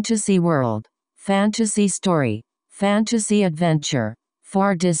 fantasy world, fantasy story, fantasy adventure,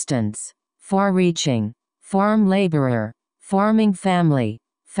 far distance, far-reaching, farm laborer, farming family,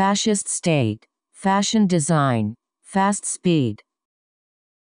 fascist state, fashion design, fast speed,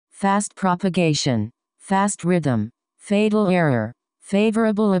 fast propagation, fast rhythm, fatal error,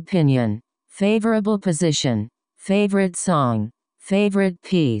 favorable opinion, favorable position, favorite song, favorite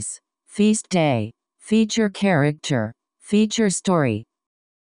piece, feast day, feature character, feature story,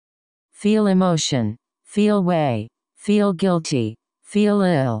 feel emotion, feel way, feel guilty, feel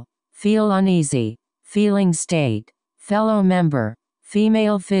ill, feel uneasy, feeling state, fellow member,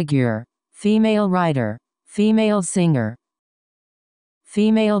 female figure, female writer, female singer,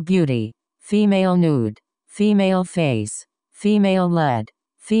 female beauty, female nude, female face, female lead,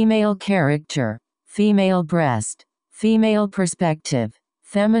 female character, female breast, female perspective,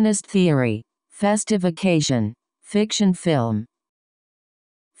 feminist theory, festive occasion, fiction film,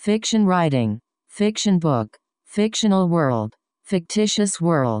 fiction writing, fiction book, fictional world, fictitious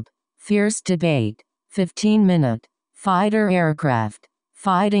world, fierce debate, 15-minute, fighter aircraft,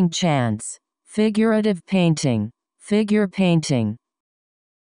 fighting chance, figurative painting, figure painting,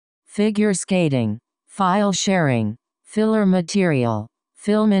 figure skating, file sharing, filler material,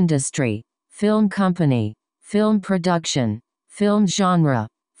 film industry, film company, film production, film genre,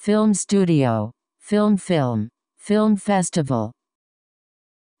 film studio, film festival,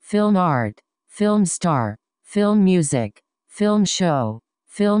 film art, film star, film music, film show,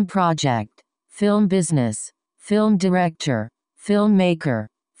 film project, film business, film director, filmmaker,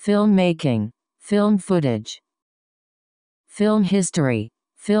 filmmaking, film footage, film history,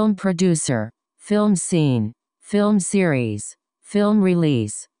 film producer, film scene, film series, film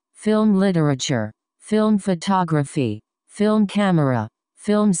release, film literature, film photography, film camera,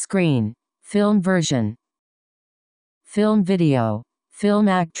 film screen, film version, film video, film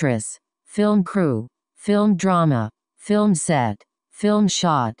actress, film crew, film drama, film set, film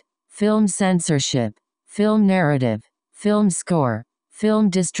shot, film censorship, film narrative, film score, film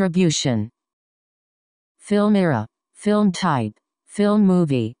distribution, film era, film type, film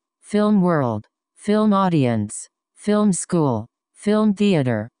movie, film world, film audience, film school, film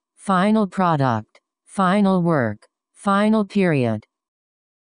theater, final product, final work, final period,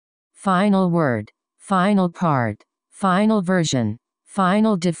 final word, final part, final version,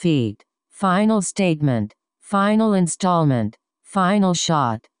 final defeat, final statement, final installment, final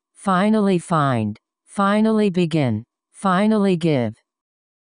shot, finally find, finally begin, finally give.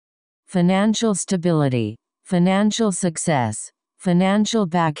 Financial stability, financial success, financial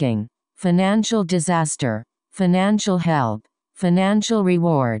backing, financial disaster, financial help, financial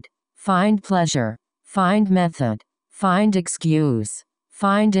reward, find pleasure, find method, find excuse,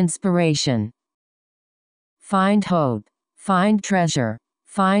 find inspiration, find hope, find treasure,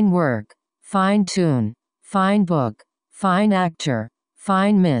 find work, find tune, find book, find actor,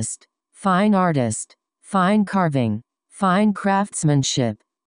 find mist, find artist, find carving, find craftsmanship,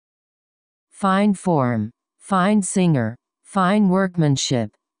 find form, find singer, find workmanship,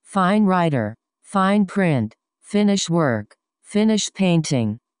 find writer, find print, finish work, finish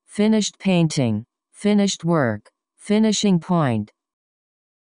painting, finished painting, finished work, finishing point,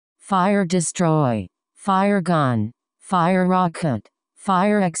 fire destroy, fire gun, fire rocket,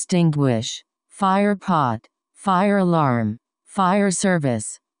 fire extinguish, fire pot, fire alarm, fire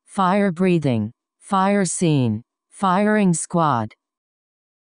service, fire breathing, fire scene, firing squad,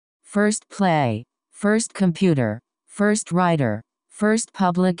 first play, first computer, first writer, first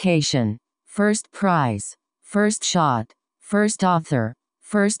publication, first prize, first shot, first author,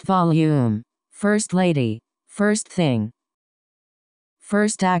 first volume, first lady, first thing,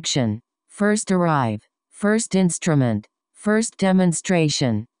 first action, first arrive, first instrument, first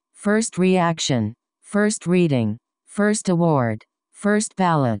demonstration, first reaction, first reading, first award, first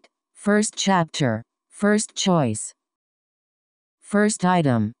ballot, first chapter, first choice, first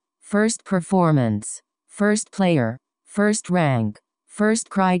item, first performance, first player, first rank,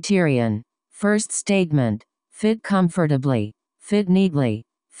 first criterion, first statement, fit comfortably, fit neatly,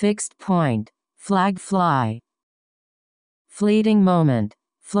 fixed point, flag fly, fleeting moment,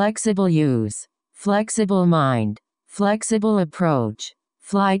 flexible use, flexible mind, flexible approach,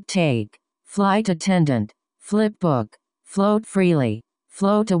 flight take, flight attendant, flip book, float freely,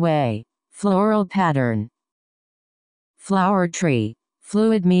 float away, floral pattern, flower tree,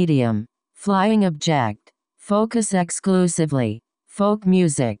 fluid medium, flying object, focus exclusively, folk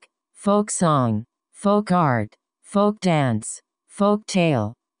music, folk song, folk art, folk dance, folk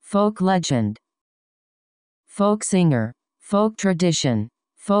tale, folk legend, folk singer, folk tradition,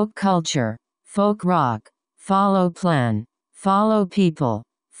 folk culture, folk rock, follow plan, follow people,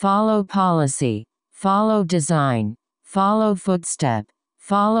 follow policy, follow design, follow footstep,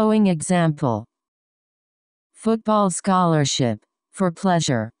 following example, football scholarship, for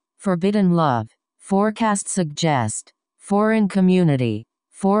pleasure, forbidden love, forecast suggest, foreign community,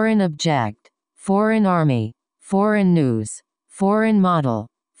 foreign object, foreign army, foreign news, foreign model,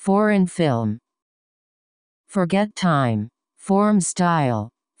 foreign film, forget time, form style,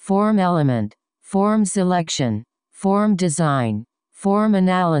 form element, form selection, form design, form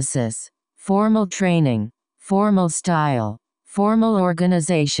analysis, formal training, formal style, formal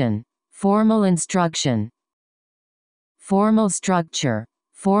organization, formal instruction, formal structure,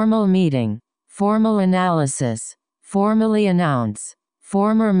 formal meeting, formal analysis, formally announce,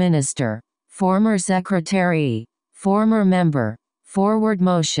 former minister, former secretary, former member, forward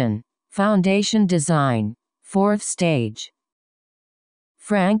motion, foundation design, fourth stage,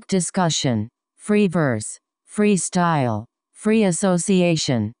 frank discussion, free verse, free style, free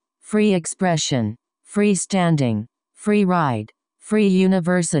association, free expression, free standing, free ride, free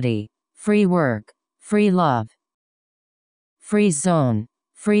university, free work, free love, free zone,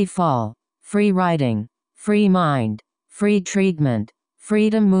 free fall, free riding, free mind, free treatment,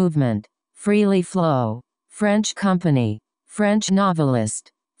 freedom movement, freely flow, French company, French novelist,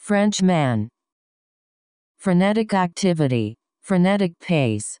 French man, frenetic activity, frenetic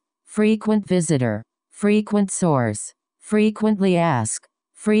pace, frequent visitor, frequent source, frequently ask,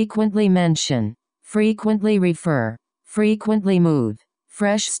 frequently mention, frequently refer, frequently move,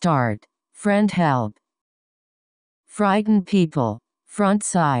 fresh start, friend help, frightened people, front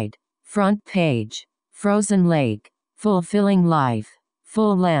side, front page, frozen lake, fulfilling life,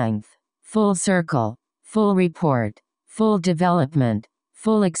 full length, full circle, full report, full development,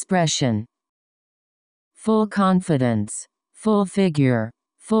 full expression, full confidence, full figure,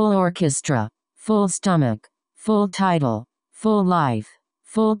 full orchestra, full stomach, full title, full life,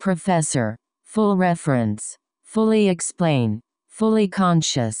 full professor, full reference, fully explain, fully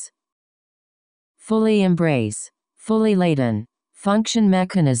conscious, fully embrace, fully laden, function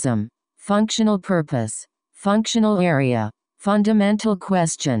mechanism, functional purpose, functional area, fundamental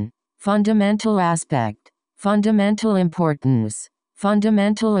question, fundamental aspect, fundamental importance,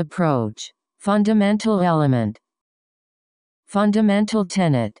 fundamental approach, fundamental element, fundamental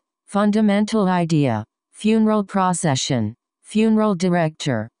tenet, fundamental idea, funeral procession, funeral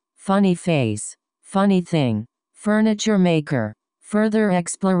director, funny face, funny thing, furniture maker, further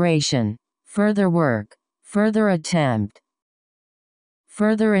exploration, further work, further attempt,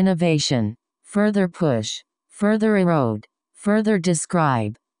 further innovation, further push, further erode, further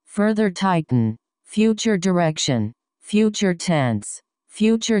describe, further tighten, future direction, future tense,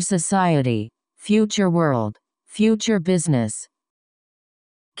 future society, future world, future business,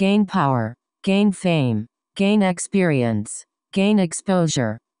 gain power, gain fame, gain experience, gain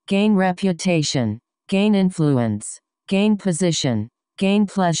exposure, gain reputation, gain influence, gain position, gain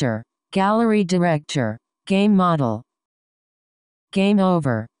pleasure, gallery director, game model, game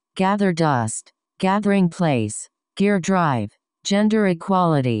over, gather dust, gathering place, gear drive, gender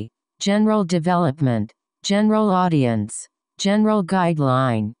equality, general development, general audience, general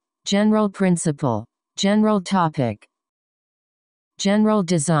guideline, general principle, general topic, general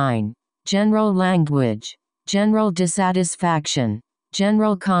design, general language, general dissatisfaction,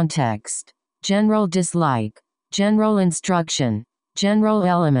 general context, general dislike, general instruction, general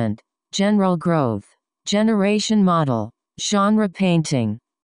element, general growth, generation model, genre painting,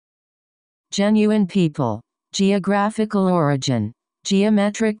 genuine people, geographical origin,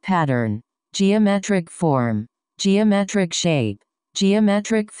 geometric pattern, geometric form, geometric shape,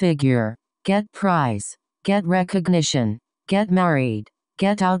 geometric figure, get prize, get recognition, get married,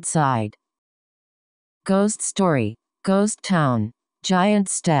 get outside, ghost story, ghost town, giant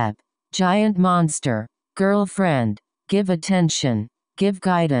step, giant monster, girlfriend, give attention, give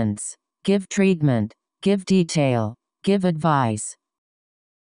guidance, give treatment, give detail, give advice,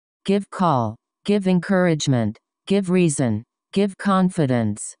 give call, give encouragement, give reason, give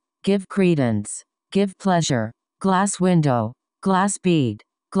confidence, give credence, give pleasure, glass window, glass bead,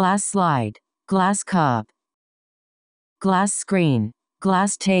 glass slide, glass cup, glass screen,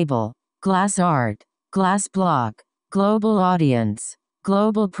 glass table, glass art, glass block, global audience,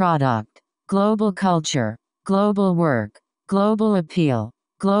 global product, global culture, global work, global appeal,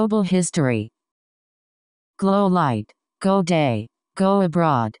 global history, glow light, go day, go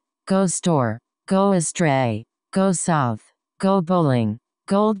abroad, go store, go astray, go south, go bowling,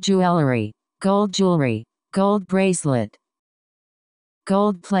 gold jewelry, gold jewelry, gold bracelet,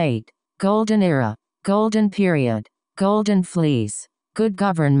 gold plate, golden era, golden period, golden fleece, good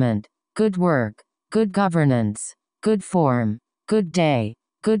government, good work, good governance, good form, good day,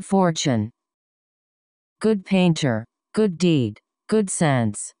 good fortune, good painter, good deed, good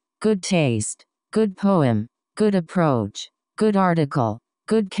sense, good taste, good poem, good approach, good article,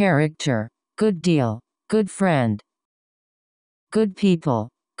 good character, good deal, good friend, good people,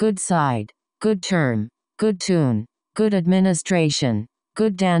 good side, good term, good tune, good administration,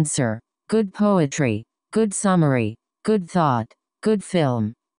 good dancer, good poetry, good summary, good thought, good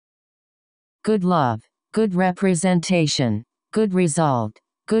film, good love, good representation, good result,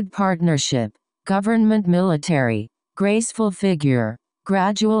 good partnership, government military, graceful figure,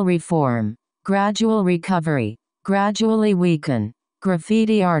 gradual reform, gradual recovery, gradually weaken,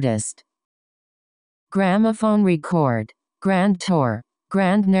 graffiti artist, gramophone record, grand tour,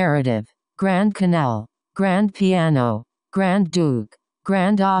 grand narrative, grand canal, grand piano, grand duke,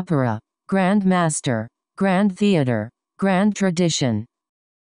 grand opera, grand master, grand theater, grand tradition,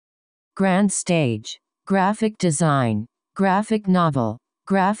 grand stage, graphic design, graphic novel,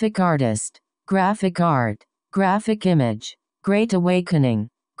 graphic artist, graphic art, graphic image, great awakening,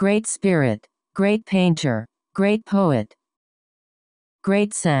 great spirit, great painter, great poet,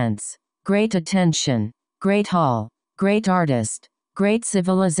 great sense, great attention, great hall, great artist, great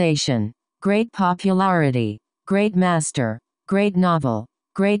civilization, great popularity, great master, great novel,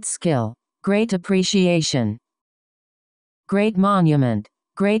 great skill, great appreciation, great monument,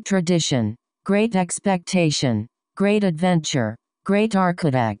 great tradition, great expectation, great adventure, great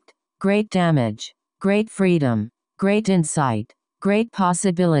architect, great damage, great freedom, great insight, great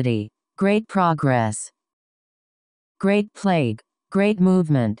possibility, great progress, great plague, great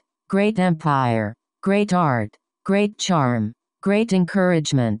movement, great empire, great art, great charm, great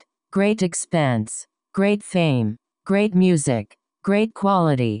encouragement, great expense, great fame, great music, great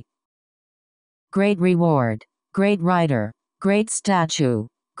quality, great reward, great writer, great statue,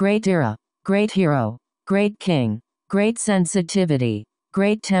 great era, great hero, great king, great sensitivity,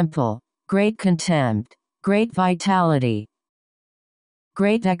 great temple, great contempt, great vitality,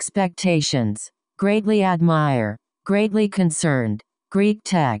 great expectations, greatly admire, greatly concerned, Greek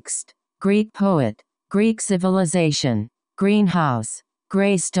text, Greek poet, Greek civilization, greenhouse,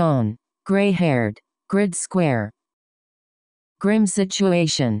 gray stone, gray-haired, grid square, grim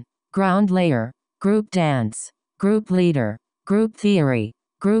situation, ground layer, group dance, group leader, group theory,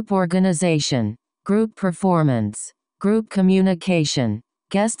 group organization, group performance, group communication,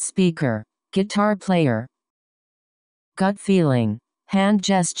 guest speaker, guitar player, gut feeling, hand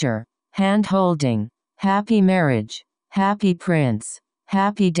gesture, hand holding, happy marriage, happy prince,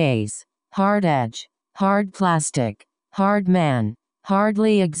 happy days, hard edge, hard plastic, hard man,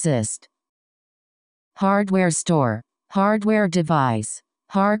 hardly exist, hardware store, hardware device,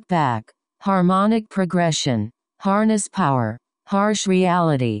 hark back, harmonic progression, harness power, harsh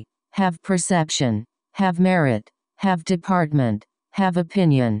reality, have perception, have merit, have department, have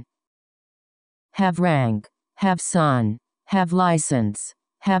opinion, have rank, have son, have license,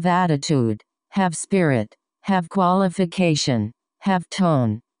 have attitude, have spirit, have qualification, have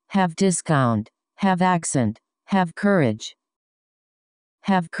tone, have discount, have accent, have courage,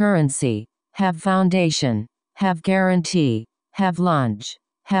 have currency, have foundation, have guarantee, have lunch,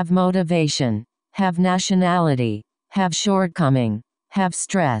 have motivation, have nationality, have shortcoming, have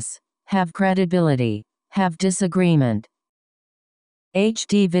stress, have credibility, have disagreement.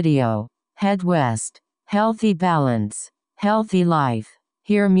 HD video, head west, healthy balance, healthy life,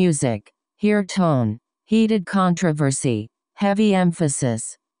 hear music, hear tone, heated controversy, heavy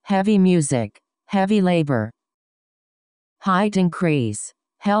emphasis, heavy music, heavy labor, height increase,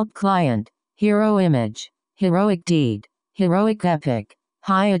 help client, hero image, heroic deed, heroic epic,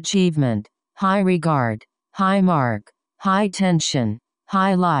 high achievement, high regard, high mark, high tension,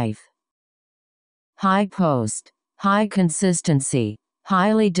 high life, high post, high consistency,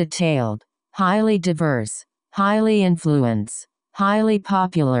 highly detailed, highly diverse, highly influence, highly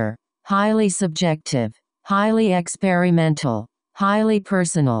popular, highly subjective, highly experimental, highly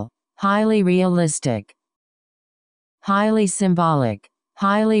personal, highly realistic, highly symbolic,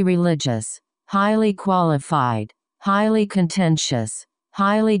 highly religious, highly qualified, highly contentious,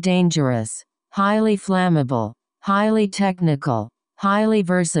 highly dangerous, highly flammable, highly technical, highly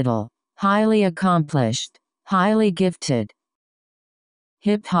versatile, highly accomplished, highly gifted,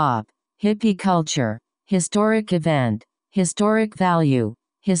 hip-hop, hippie culture, historic event, historic value,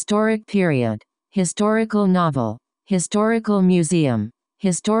 historic period, historical novel, historical museum,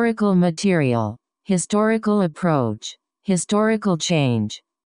 historical material, historical approach, historical change,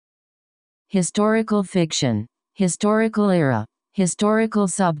 historical fiction, historical era, historical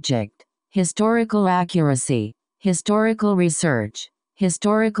subject, historical accuracy, historical research,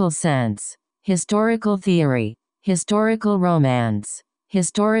 historical sense, historical theory, historical romance,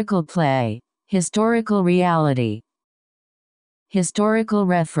 historical play, historical reality, historical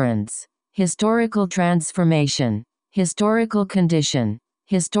reference, historical transformation, historical condition,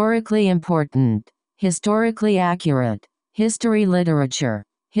 historically important, historically accurate, history literature,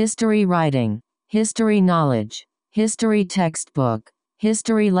 history writing, history knowledge, history textbook,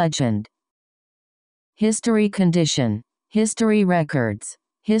 history legend, history condition, history records,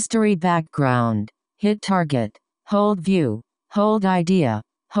 history background, hit target, hold view, hold idea,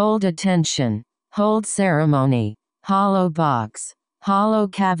 hold attention, hold ceremony, hollow box, hollow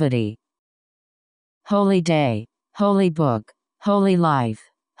cavity, holy day, holy book, holy life,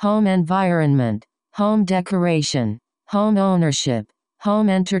 home environment, home decoration, home ownership, home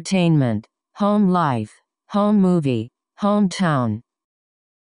entertainment, home life, home movie, hometown,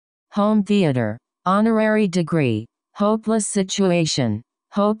 home theater, honorary degree, hopeless situation,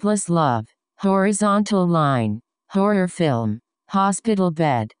 hopeless love, horizontal line, horror film, hospital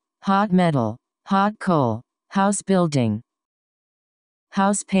bed, hot metal, hot coal, house building,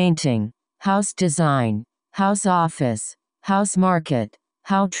 house painting, house design, house office, house market,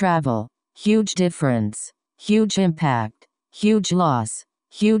 how travel, huge difference, huge impact, huge loss,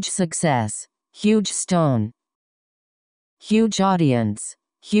 huge success, huge stone, huge audience,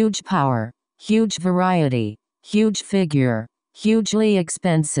 huge power, huge variety, huge figure, hugely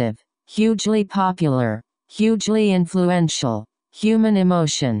expensive, hugely popular, hugely influential, human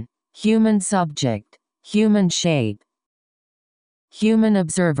emotion, human subject, human shape, human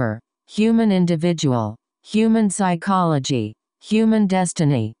observer, human individual, human psychology, human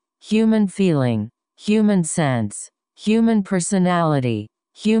destiny, human feeling, human sense, human personality,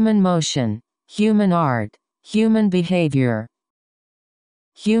 human motion, human art, human behavior,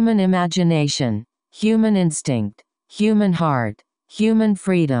 human imagination, human instinct, human heart, human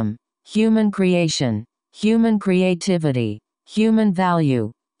freedom, human creation, human creativity, human value,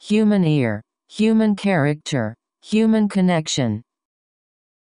 human ear, human character, human connection,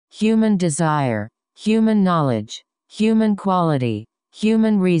 human desire, human knowledge, human quality,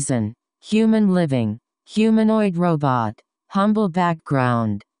 human reason, human living, humanoid robot, humble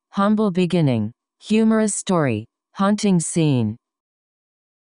background, humble beginning, humorous story, hunting scene,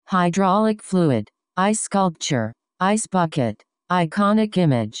 hydraulic fluid, ice sculpture, ice bucket, iconic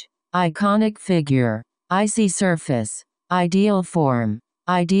image, iconic figure, icy surface, ideal form,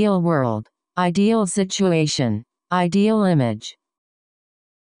 ideal world, ideal situation, ideal image,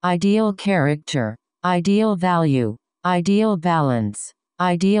 ideal character, ideal value, ideal balance,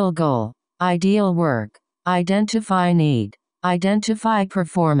 ideal goal, ideal work, identify need, identify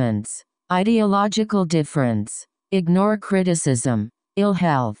performance, ideological difference, ignore criticism, ill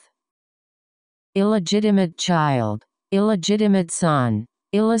health, illegitimate child, illegitimate son,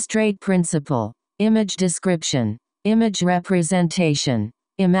 illustrate principle, image description, image representation,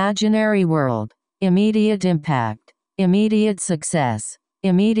 imaginary world, immediate impact, immediate success,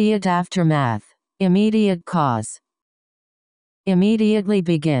 immediate aftermath, immediate cause, immediately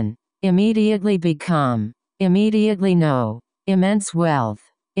begin, immediately become, immediately know, immense wealth,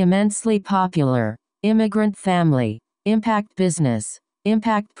 immensely popular, immigrant family, impact business,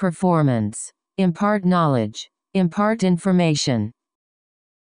 impact performance, impart knowledge, impart information,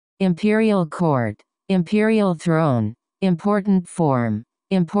 imperial court, imperial throne, important form,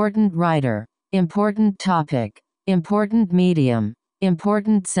 important writer, important topic, important medium,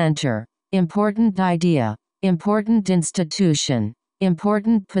 important center, important idea, important institution,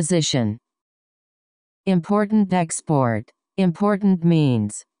 important position, important export, important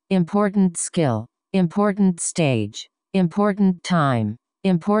means, important skill, important stage, important time,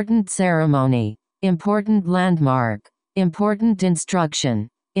 important ceremony, important landmark, important instruction,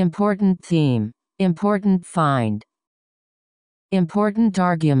 important theme, important find, important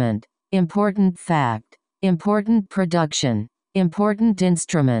argument, important fact, important production, important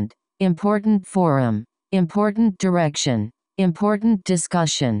instrument, important forum, important direction, important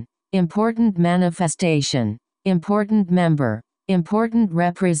discussion, important manifestation, important member, important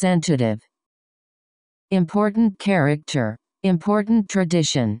representative, important character, important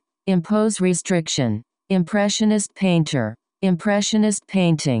tradition, impose restriction, impressionist painter, impressionist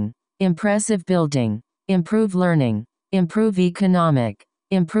painting, impressive building, improve learning, improve economic,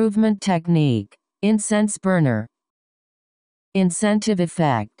 improvement technique, incense burner, incentive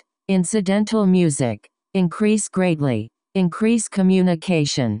effect, incidental music, increase greatly, increase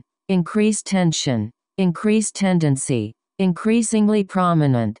communication, increase tension, increase tendency, increasingly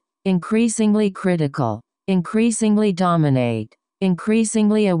prominent, increasingly critical, increasingly dominate,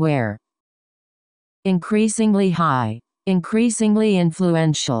 increasingly aware, increasingly high, increasingly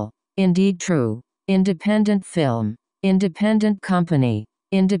influential, indeed true, independent film, independent company,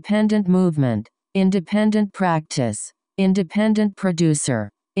 independent movement, independent practice, independent producer,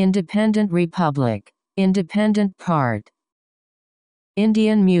 independent republic, independent part,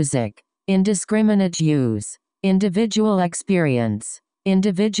 Indian music, indiscriminate use, individual experience,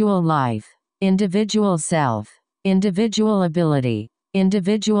 individual life, individual self, individual ability,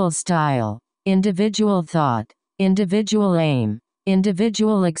 individual style, individual thought, individual aim,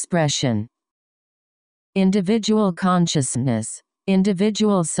 individual expression, individual consciousness,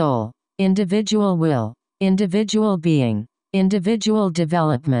 individual soul, individual will, individual being, individual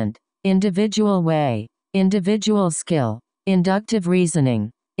development, individual way, individual skill, inductive reasoning,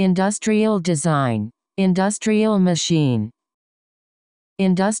 industrial design, industrial machine,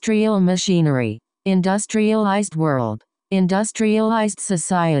 industrial machinery, industrialized world, industrialized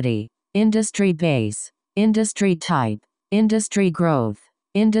society, industry base, industry type, industry growth,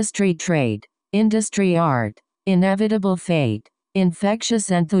 industry trade, industry art, inevitable fate,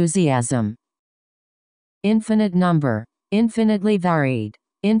 infectious enthusiasm, infinite number, infinitely varied,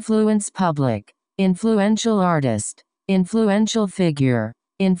 influence public, influential artist, influential figure,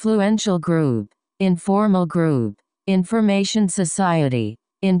 influential group, informal group, information society,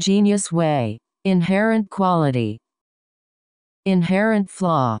 ingenious way, inherent quality, inherent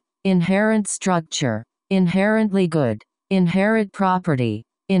flaw, inherent structure, inherently good, inherent property,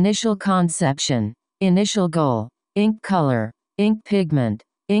 initial conception, initial goal, ink color, ink pigment,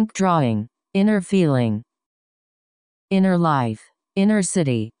 ink drawing, inner feeling, inner life, inner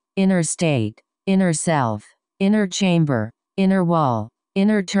city, inner state, inner self, inner chamber, inner wall,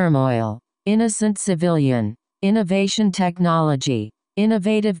 inner turmoil, innocent civilian, innovation technology,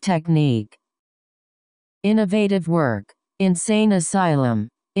 innovative technique, innovative work, insane asylum,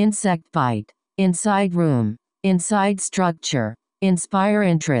 insect bite, inside room, inside structure, inspire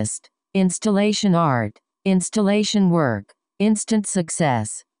interest, installation art, installation work, instant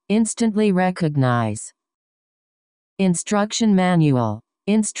success, instantly recognize, instruction manual,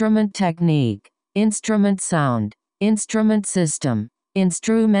 instrument technique, instrument sound, instrument system,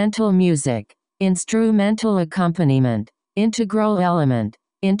 instrumental music, instrumental accompaniment, integral element,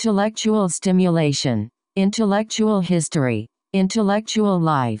 intellectual stimulation, intellectual history, intellectual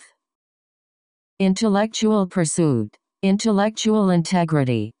life, intellectual pursuit, intellectual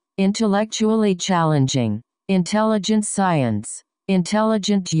integrity, intellectually challenging, intelligent science,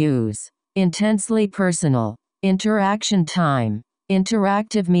 intelligent use, intensely personal, interaction time,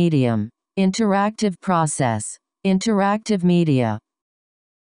 interactive medium, interactive process, interactive media,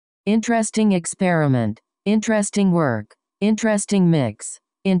 interesting experiment, interesting work, interesting mix,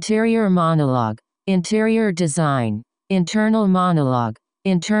 interior monologue, interior design, internal monologue,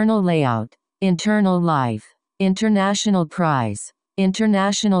 internal layout, internal life, international prize,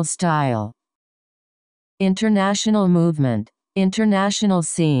 international style, international movement, international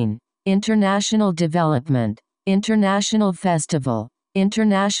scene, international development, international festival,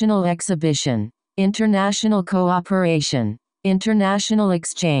 international exhibition, international cooperation, international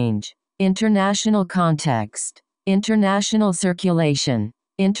exchange, international context, international circulation,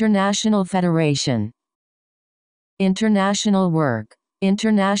 international federation, international work,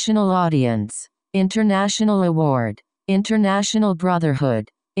 international audience, international award, international brotherhood,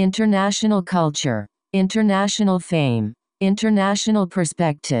 international culture, international fame, international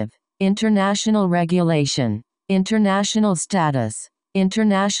perspective, international regulation, international status,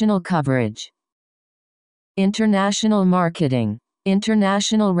 international coverage, international marketing,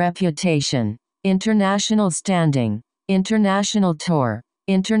 international reputation, international standing, international tour,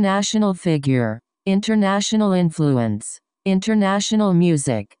 international figure, international influence, international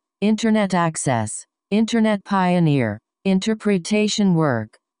music, internet access, internet pioneer, interpretation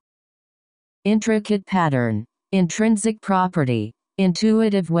work, intricate pattern, intrinsic property,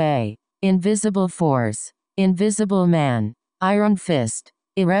 intuitive way, invisible force, invisible man, iron fist,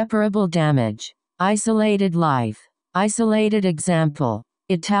 irreparable damage, isolated life, isolated example,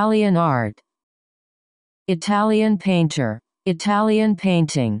 Italian art, Italian painter, Italian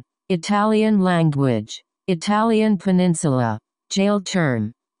painting, Italian language, Italian peninsula, jail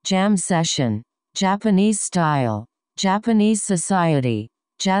term, jam session, Japanese style, Japanese society,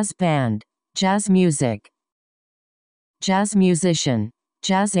 jazz band, jazz music, jazz musician,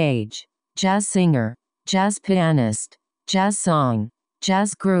 jazz age, jazz singer, jazz pianist, jazz song,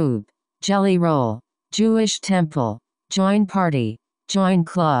 jazz group, jelly roll, Jewish temple, join party, join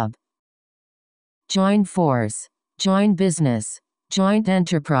club, join force, join business, joint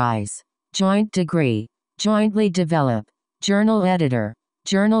enterprise, joint degree, jointly develop, journal editor,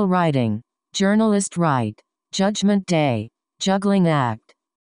 journal writing, journalist write, judgment day, juggling act,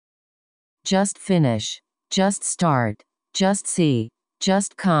 just finish, just start, just see,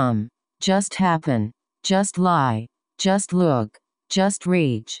 just come, just happen, just lie, just look, just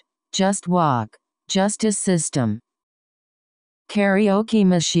reach, just walk, justice system, karaoke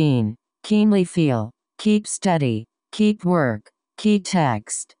machine, keenly feel, keep steady, keep work, key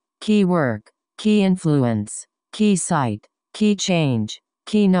text, key work, key influence, key site, key change,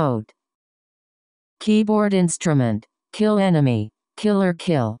 keynote, keyboard instrument, kill enemy, killer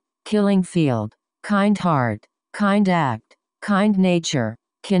kill, killing field, kind heart, kind act, kind nature,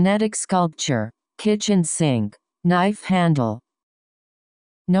 kinetic sculpture, kitchen sink, knife handle,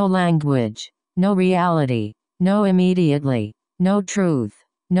 no language, no reality, no immediately, no truth,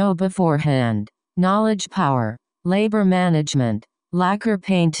 no beforehand, knowledge power, labor management, lacquer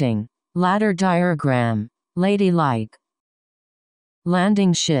painting, ladder diagram, ladylike,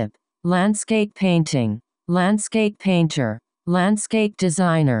 landing ship, landscape painting, landscape painter, landscape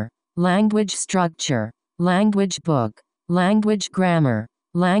designer, language structure, language book, language grammar,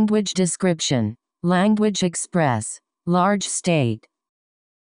 language description, language express, large state,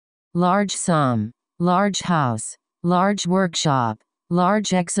 large sum, large house, large workshop,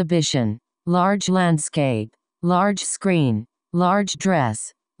 large exhibition, large landscape, large screen, large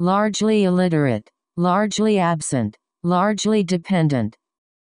dress, largely illiterate, largely absent, largely dependent,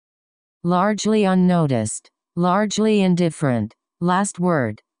 largely unnoticed, largely indifferent, last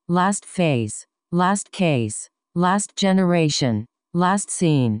word, last phase, last case, last generation, last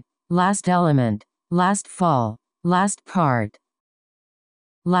scene, last element, last fall, last part,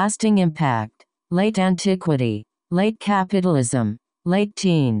 lasting impact, late antiquity, late capitalism, late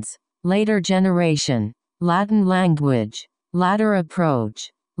teens, later generation, Latin language, latter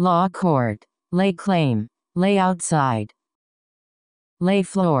approach, law court, lay claim, lay outside, lay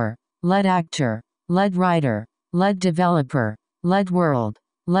floor, lead actor, lead writer, lead developer, lead world,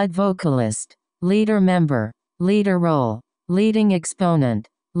 lead vocalist, leader member, leader role, leading exponent,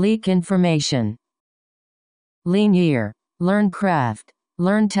 leak information, lean year, learn craft,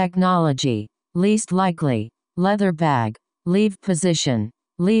 learn technology, least likely, leather bag, leave position,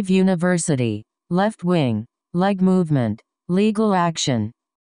 leave university, left wing, leg movement, legal action,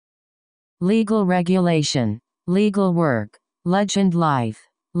 legal regulation, legal work, legend life,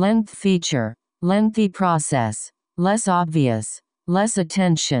 length feature, lengthy process, less obvious, less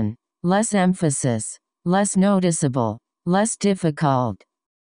attention, less emphasis, less noticeable, less difficult,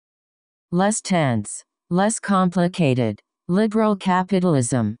 less tense, less complicated, liberal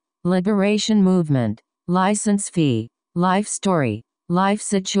capitalism, liberation movement, license fee, life story, life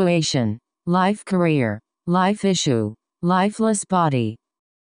situation, life career, life issue, lifeless body,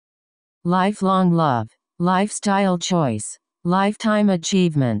 lifelong love, lifestyle choice, lifetime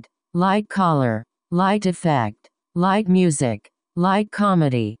achievement, light color, light effect, light music, light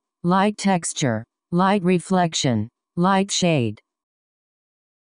comedy, light texture, light reflection, light shade,